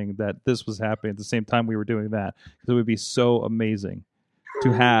everything that this was happening at the same time we were doing that, because it would be so amazing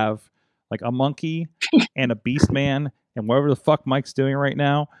to have like a monkey and a beast man and whatever the fuck Mike's doing right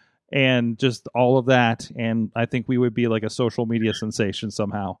now, and just all of that, and I think we would be like a social media sensation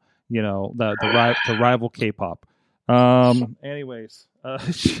somehow. You know, the rival K-pop. Anyways,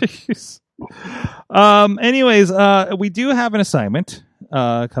 we do have an assignment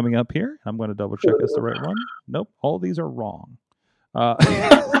coming up here. I'm going to double check it's the right one. Nope, all these are wrong.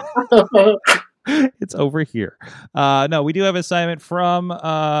 It's over here. No, we do have an assignment from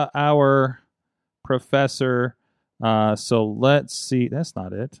our professor. So let's see. That's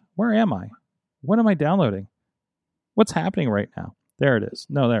not it. Where am I? What am I downloading? What's happening right now? There it is.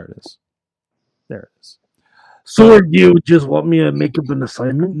 No, there it is. There it is. So, you just want me to make up an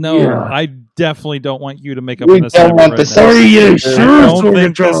assignment? No, Yeah. I definitely don't want you to make up We an don't assignment want right the now. Are you I sure, don't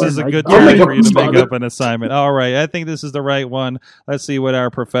think this Sorgatron? is a good I time don't for you to know. make up an assignment. All right, I think this is the right one. Let's see what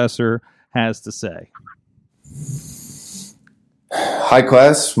our professor has to say. Hi,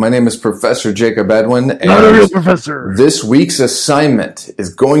 class. My name is Professor Jacob Edwin, Not a real and professor. this week's assignment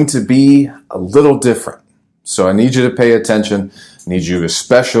is going to be a little different. So I need you to pay attention. I need you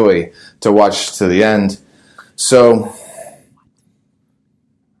especially to watch to the end. So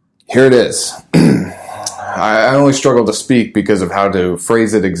here it is. I only struggle to speak because of how to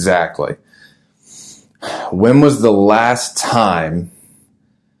phrase it exactly. When was the last time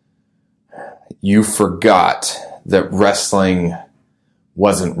you forgot that wrestling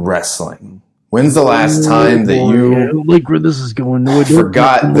wasn't wrestling? When's the last time that you I don't like where this is going. No, I don't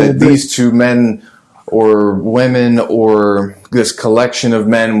forgot like that these two men or women or this collection of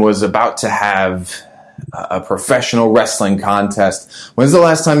men was about to have a professional wrestling contest? When's the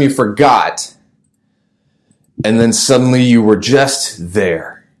last time you forgot and then suddenly you were just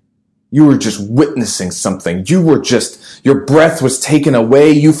there? You were just witnessing something. You were just, your breath was taken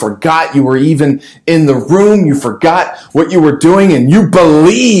away. You forgot you were even in the room. You forgot what you were doing and you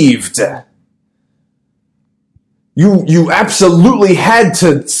believed. You absolutely had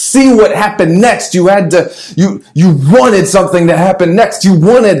to see what happened next. You had to, you wanted something to happen next. You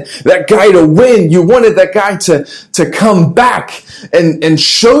wanted that guy to win. You wanted that guy to come back and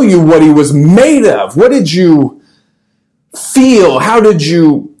show you what he was made of. What did you feel? How did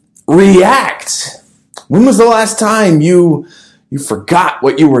you react? When was the last time you forgot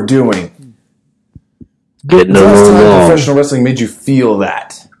what you were doing? Getting The last time along. professional wrestling made you feel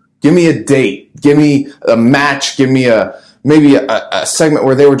that? Give me a date. Give me a match. Give me maybe a segment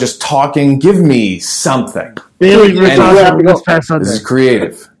where they were just talking. Give me something. Bailey And Rosado this past Sunday. this is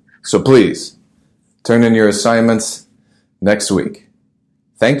creative. So please, turn in your assignments next week.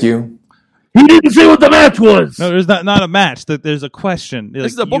 Thank you. He didn't say what the match was. No, there's not a match. There's a question.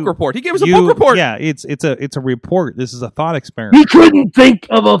 This is a book report. He gave us a book report. Yeah, it's a report. This is a thought experiment. He couldn't think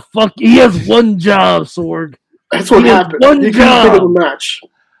of a fuck. He has one job, Sorg. That's what He has happened. one You couldn't think of job. a match.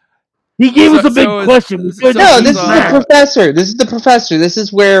 He gave us a big so is- question. We so couldn't No, This this is, is the professor. This is the professor. This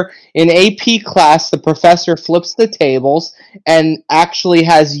is where in AP class the professor flips the tables and actually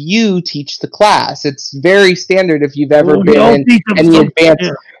has you teach the class. It's very standard if you've ever Well, we all been teach them in any something, advanced.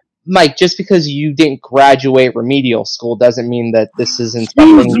 yeah. Mike, just because you didn't graduate remedial school doesn't mean that this isn't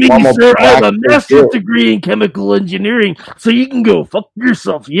Excuse something me, normal sir. I have a people master's do. degree in chemical engineering, so you can go fuck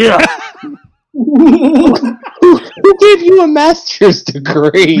yourself. Yeah. Who Who gave you a master's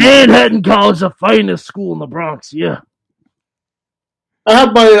degree? Manhattan College, the finest school in the Bronx. Yeah. I have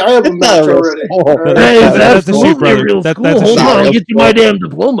a It's not match a real already. school. That is That's a shoot, absolutely a brother. real That's school. a Hold shoot. on, I'll get you my damn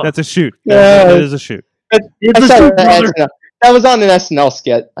diploma. That's a shoot. Yeah. That is a shoot. It's I a saw shoot, that brother. SNL. That was on an SNL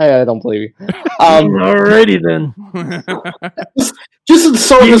skit. I don't believe you. Alrighty then. Just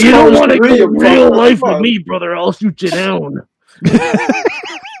insult You this don't college want to degree, go you real fucker. life Come with on. me, brother. I'll shoot you down.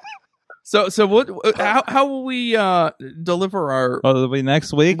 So what? How will we deliver our Oh, it'll be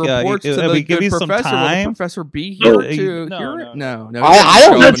next week. reports to we the give good you some professor? Will the time. professor be here No, to no, hear no, it? No. I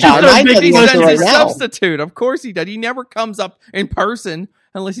don't He need doesn't time. show I up. can He answer sends right his now. substitute. Of course he does. He never comes up in person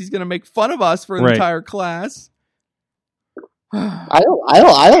unless he's going to make fun of us for the Right. entire class. I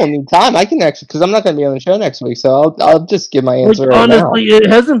don't need time. I can actually, because I'm not going to be on the show next week, so I'll just give my Like, answer right honestly, it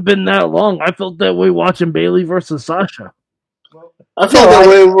hasn't been that long. I felt that way watching Bailey versus Sasha. I felt that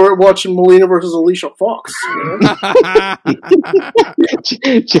way we're watching Melina versus Alicia Fox. You know? now.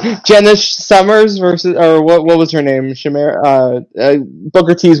 Jenna Summers versus, or what was her name?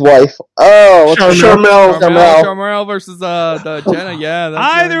 Booker T's wife. Oh, what's her name? Charmel. Charmel versus the Jenna. Yeah.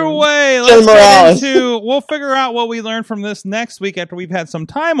 That's Either right. way, Jen let's get Morales. into. We'll figure out what we learned from this next week after we've had some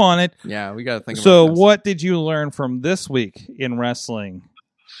time on it. Yeah, we got to think. So, about this. what did you learn from this week in wrestling,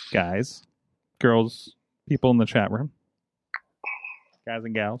 guys, girls, people in the chat room, guys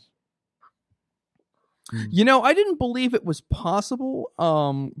and gals? You know, I didn't believe it was possible,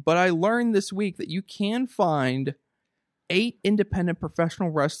 but I learned this week that you can find 8 independent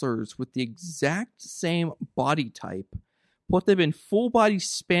professional wrestlers with the exact same body type, put them in full body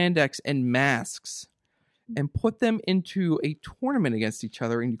spandex and masks, and put them into a tournament against each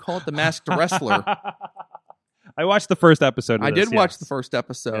other, and you call it the Masked Wrestler. I watched the first episode. Of I this, did watch yes. the first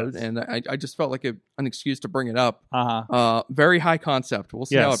episode, Yes. and I just felt like an excuse to bring it up. Uh-huh. Very high concept. We'll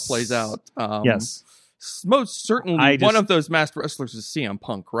see how it Yes. plays out. Yes. Most certainly, I just- one of those masked wrestlers is CM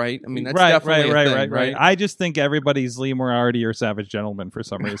Punk, right? I mean, that's right, definitely a thing, right. I just think everybody's Lee Moriarty or Savage Gentleman for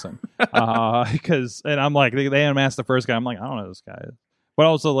some reason. Because, and I'm like, they unmasked the first guy. I'm like, I don't know this guy. But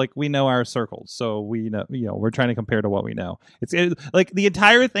also, like, we know our circles, so we know, we're trying to compare to what we know. It's like the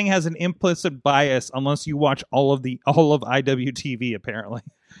entire thing has an implicit bias unless you watch all of IWTV, apparently.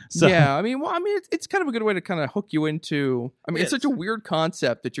 So, Yeah, I mean, it's kind of a good way to kind of hook you into. I mean, it's such a weird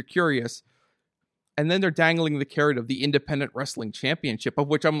concept that you're curious, and then they're dangling the carrot of the Independent Wrestling Championship, of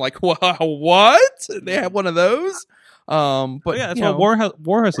which I'm like, wow, what? They have one of those? But yeah, that's you why know-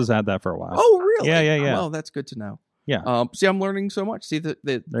 Warhorse has had that for a while. Oh, really? Yeah. Well, that's good to know. Yeah. See, I'm learning so much. See that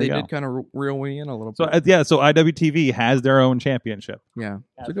they you go. did kind of reel me in a little So bit. so IWTV has their own championship Yeah.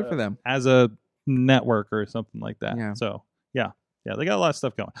 So good for them. as a network or something like that. Yeah. So yeah, they got a lot of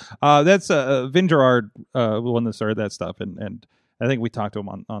stuff going. That's Vin Gerard, one that started that stuff, and I think we talked to him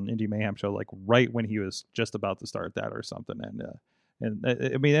on Indie Mayhem show, like right when he was just about to start that or something. And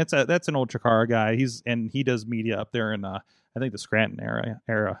I mean that's an old Chikara guy. He does media up there in I think the Scranton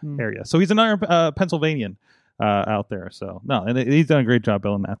area. So he's another Pennsylvanian out there. So no, and he's done a great job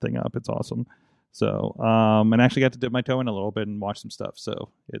building that thing up. It's awesome. So and actually got to dip my toe in a little bit and watch some stuff. So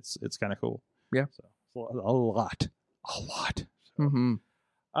it's kind of cool. Yeah. So a lot. Mm-hmm.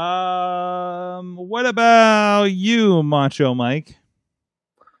 What about you, Macho Mike?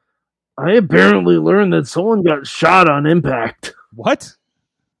 I apparently learned that someone got shot on Impact. What?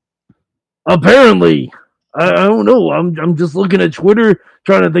 Apparently. I don't know. I'm just looking at Twitter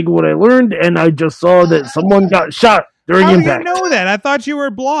trying to think of what I learned, and I just saw that someone got shot during How do you Impact. know that? I thought you were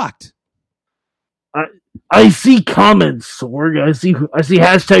blocked. I see comments, Sorg. I see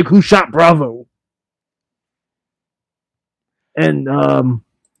hashtag Who Shot Bravo. And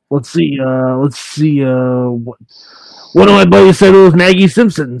let's see. What of my buddies said it was Maggie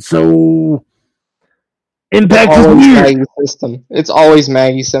Simpson. So Impact is Always weird. Maggie System. It's always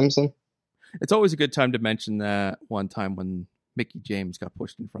Maggie Simpson. It's always a good time to mention that one time when Mickey James got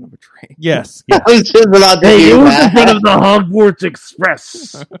pushed in front of a train. Yes. I was just about to Hey, it do was in that. front of the Hogwarts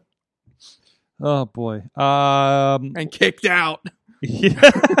Express. Oh boy. And kicked out. Yeah.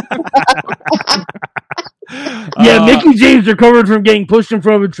 Yeah, Mickey James recovered from getting pushed in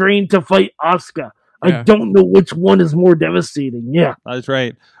front of a train to fight Asuka. Yeah. I don't know which one is more devastating. Yeah. That's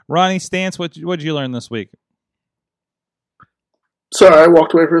right. Ronnie Stance, what did you learn this week? Sorry, I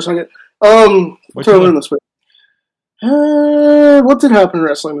walked away for a second. What What did I you learn learn? this week? What did happen in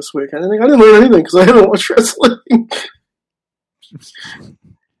wrestling this week? I didn't learn anything because I haven't watched wrestling.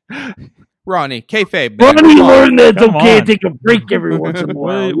 Ronnie, kayfabe, man. Ronnie Come on. learned that it's Come okay on. to take a break every once in a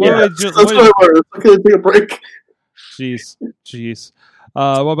while. What Yeah. did you- That's what I learned. It's okay to take a break. Jeez.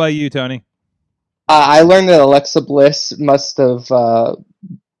 What about you, Tony? I learned that Alexa Bliss must have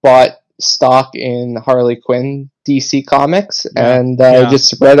bought stock in Harley Quinn DC Comics, Yeah. and Yeah.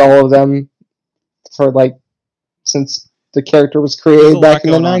 just read all of them for since the character was There's a created lot back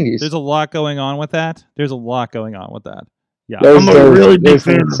in the going on. 90s. There's a lot going on with that. Yeah. There's- I'm a there's- really big there's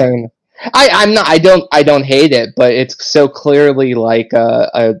fan of it. insane. I'm not. I don't hate it, but it's so clearly like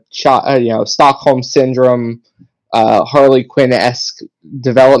a Stockholm syndrome, Harley Quinn-esque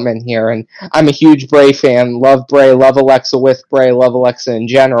development here. And I'm a huge Bray fan. Love Bray. Love Alexa with Bray. Love Alexa in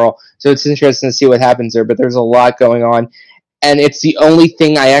general. So it's interesting to see what happens there. But there's a lot going on, and it's the only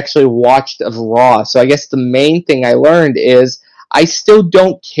thing I actually watched of Raw. So I guess the main thing I learned is I still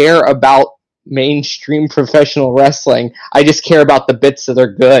don't care about mainstream professional wrestling. I just care about the bits that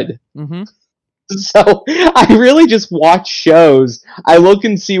are good. Mm-hmm. So I really just watch shows. I look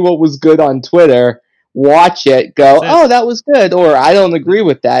and see what was good on Twitter, watch it, go, That's it. oh, that was good, or I don't agree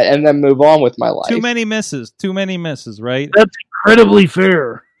with that, and then move on with my life. Too many misses, right? That's incredibly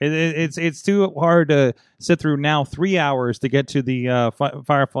fair. It's too hard to sit through now 3 hours to get to the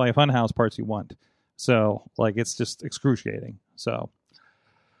Firefly Funhouse parts you want. So it's just excruciating. So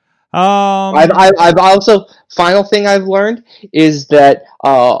I've also, final thing I've learned is that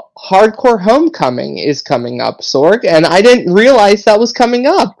Hardcore Homecoming is coming up, Sorg, and I didn't realize that was coming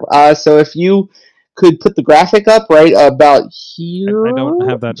up. So if you could put the graphic up right about here. I don't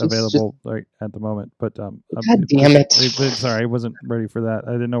have that Just- available right at the moment, but God damn it. sorry, I wasn't ready for that.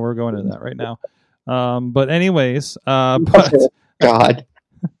 I didn't know we were going into that right now. But anyways, but God.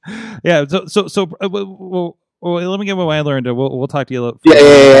 yeah. Well, let me get what I learned. We'll talk to you.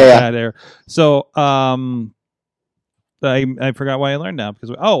 Yeah. There. So, I forgot why I learned now because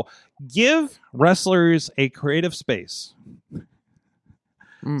give wrestlers a creative space,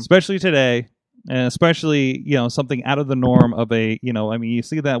 especially today, and especially something out of the norm of a you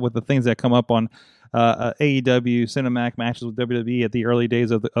see that with the things that come up on AEW Cinematic matches with WWE at the early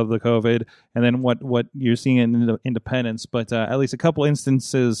days of the COVID, and then what you're seeing in independence, but at least a couple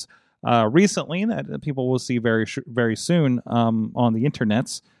instances. Recently, that people will see very soon on the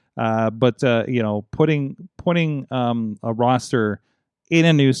internets. But putting a roster in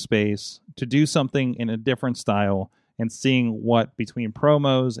a new space to do something in a different style and seeing what between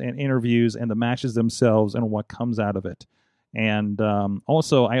promos and interviews and the matches themselves and what comes out of it. And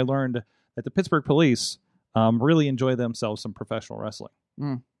also, I learned that the Pittsburgh Police really enjoy themselves some professional wrestling.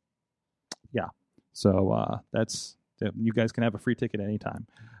 Mm. Yeah, so that's. You guys can have a free ticket anytime.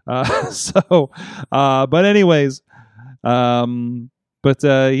 But anyways,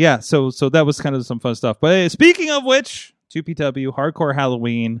 yeah. So that was kind of some fun stuff. But speaking of which, 2PW Hardcore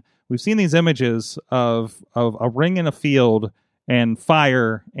Halloween, we've seen these images of a ring in a field and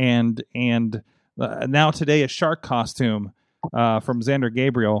fire and now today a shark costume from Xander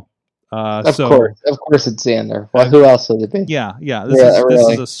Gabriel. Of course it's Xander. Well, who else would it be? Yeah. Really. This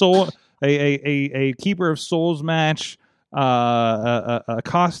is a soul. A Keeper of Souls match, a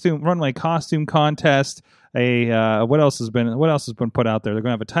runway costume contest. What else has been put out there? They're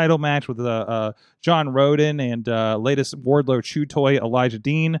going to have a title match with John Roden and latest Wardlow chew toy Elijah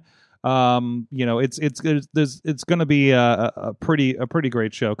Dean. It's going to be a pretty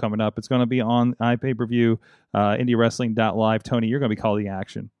great show coming up. It's going to be on iPay-per-view, IndieWrestling.live. Tony, you're going to be calling the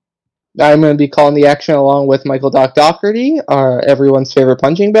action. I'm going to be calling the action along with Michael Doc Doherty, everyone's favorite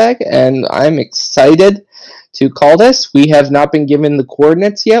punching bag, and I'm excited to call this. We have not been given the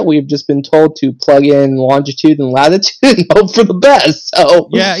coordinates yet. We've just been told to plug in longitude and latitude and hope for the best. So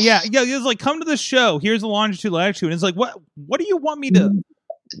yeah. It's like, come to the show. Here's the longitude, latitude. And it's like, what do you want me to?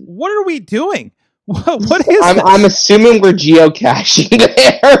 What are we doing? What is? I'm assuming we're geocaching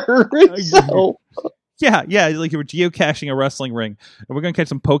there. So. Yeah, like you were geocaching a wrestling ring, and we're gonna catch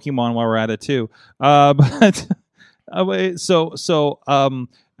some Pokemon while we're at it too.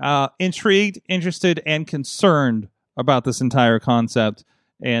 Intrigued, interested, and concerned about this entire concept,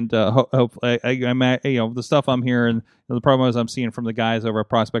 and hope the stuff I'm hearing, the promos I'm seeing from the guys over at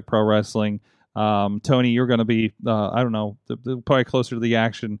Prospect Pro Wrestling. Tony, you're going to be, I don't know, probably closer to the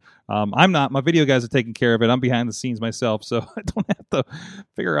action. I'm not. My video guys are taking care of it. I'm behind the scenes myself, so I don't have to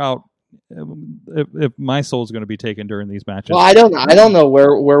figure out if my soul's going to be taken during these matches. Well, I don't know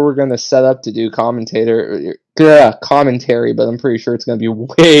where we're going to set up to do commentary, but I'm pretty sure it's going to be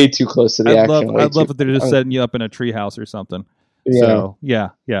way too close to the action. I'd love if they're just setting you up in a treehouse or something. Yeah. So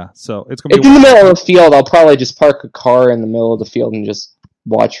yeah. So it's going to be in the middle of the field. I'll probably just park a car in the middle of the field and just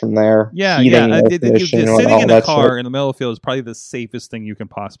watch from there. Yeah. Sitting in a car in the middle of the field is probably the safest thing you can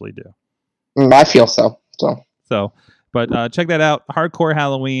possibly do. I feel so. But check that out. Hardcore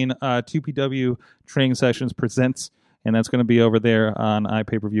Halloween, 2PW Training Sessions presents, and that's going to be over there on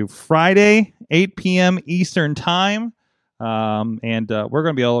iPay-per-view Friday, 8 p.m. Eastern Time. And we're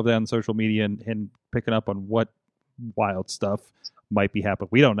going to be all over that on social media and picking up on what wild stuff might be happening.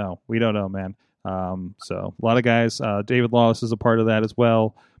 We don't know, man. So a lot of guys, David Lawless is a part of that as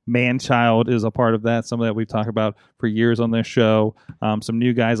well. Manchild is a part of that. Some of that we've talked about for years on this show. Some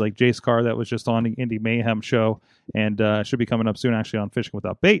new guys like Jace Carr that was just on the Indie Mayhem show and should be coming up soon actually on Fishing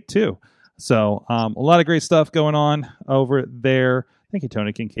Without Bait too. So a lot of great stuff going on over there. Thank you,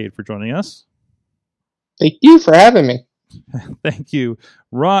 Tony Kincaid, for joining us. Thank you for having me. Thank you,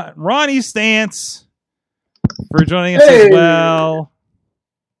 Ronnie Stance, for joining us as well.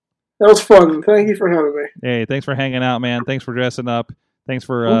 That was fun. Thank you for having me. Hey, thanks for hanging out, man. Thanks for dressing up. Thanks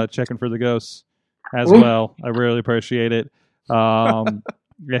for checking for the ghosts as well. I really appreciate it. And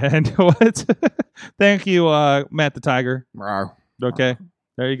what? Thank you, Matt the Tiger. Okay,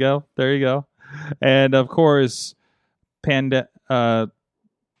 there you go. And of course, the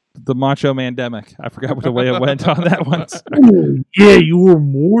Macho Mandemic. I forgot what the way it went on that one. Yeah, you were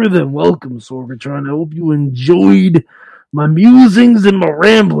more than welcome, Sorgatron. I hope you enjoyed my musings and my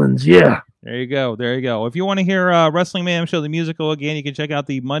ramblings. Yeah. There you go. If you want to hear Wrestling Mayhem Show, the musical again, you can check out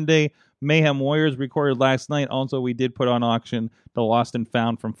the Monday Mayhem Warriors recorded last night. Also, we did put on auction the Lost and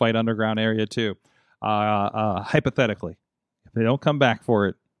Found from Fight Underground area too. Hypothetically, if they don't come back for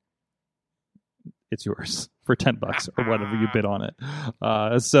it, it's yours for $10 or whatever you bid on it.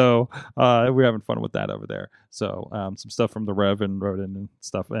 So we're having fun with that over there. So some stuff from the Rev and Rodin and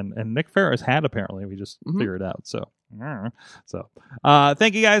stuff, and Nick Ferris had apparently. We just figured it out. So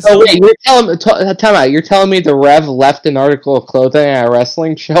thank you guys. Oh wait, you're telling me the Rev left an article of clothing at a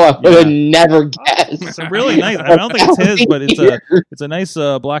wrestling show? I would have never guessed. It's a really nice. I don't think it's his, but it's a nice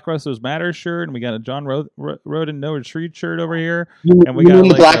Black Wrestlers Matter shirt, and we got a John Rodin No Retreat shirt over here, and we got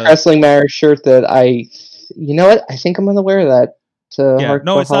the Black Wrestling Matter shirt that I. You know what? I think I'm gonna wear that.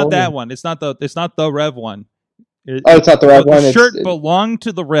 No, it's not that one. It's not the Rev one. It's not the Rev one. The shirt belonged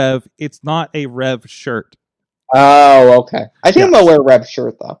to the Rev. It's not a Rev shirt. Oh, okay. I think I'm gonna wear a Rev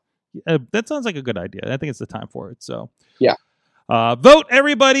shirt though. That sounds like a good idea. I think it's the time for it. So yeah, vote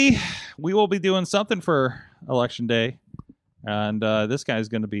everybody. We will be doing something for Election Day, and this guy's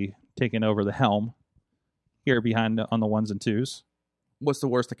going to be taking over the helm here behind on the ones and twos. What's the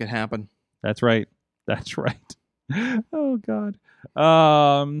worst that could happen? That's right. Oh God.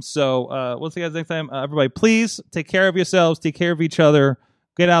 So we'll see you guys next time. Everybody, please take care of yourselves, take care of each other,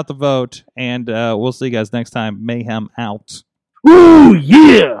 get out the vote, and we'll see you guys next time. Mayhem out. Ooh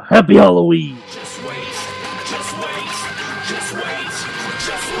yeah! Happy Halloween. Just wait. Wait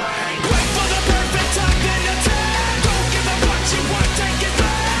for the perfect time, then attack. Don't give up what you want, take it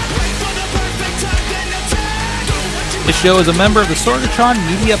back. Wait for the perfect time, then attack. Do what you This show is a member of the Sorgatron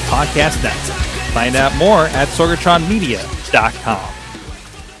Media Podcast Network. Find out more at sorgatronmedia.com.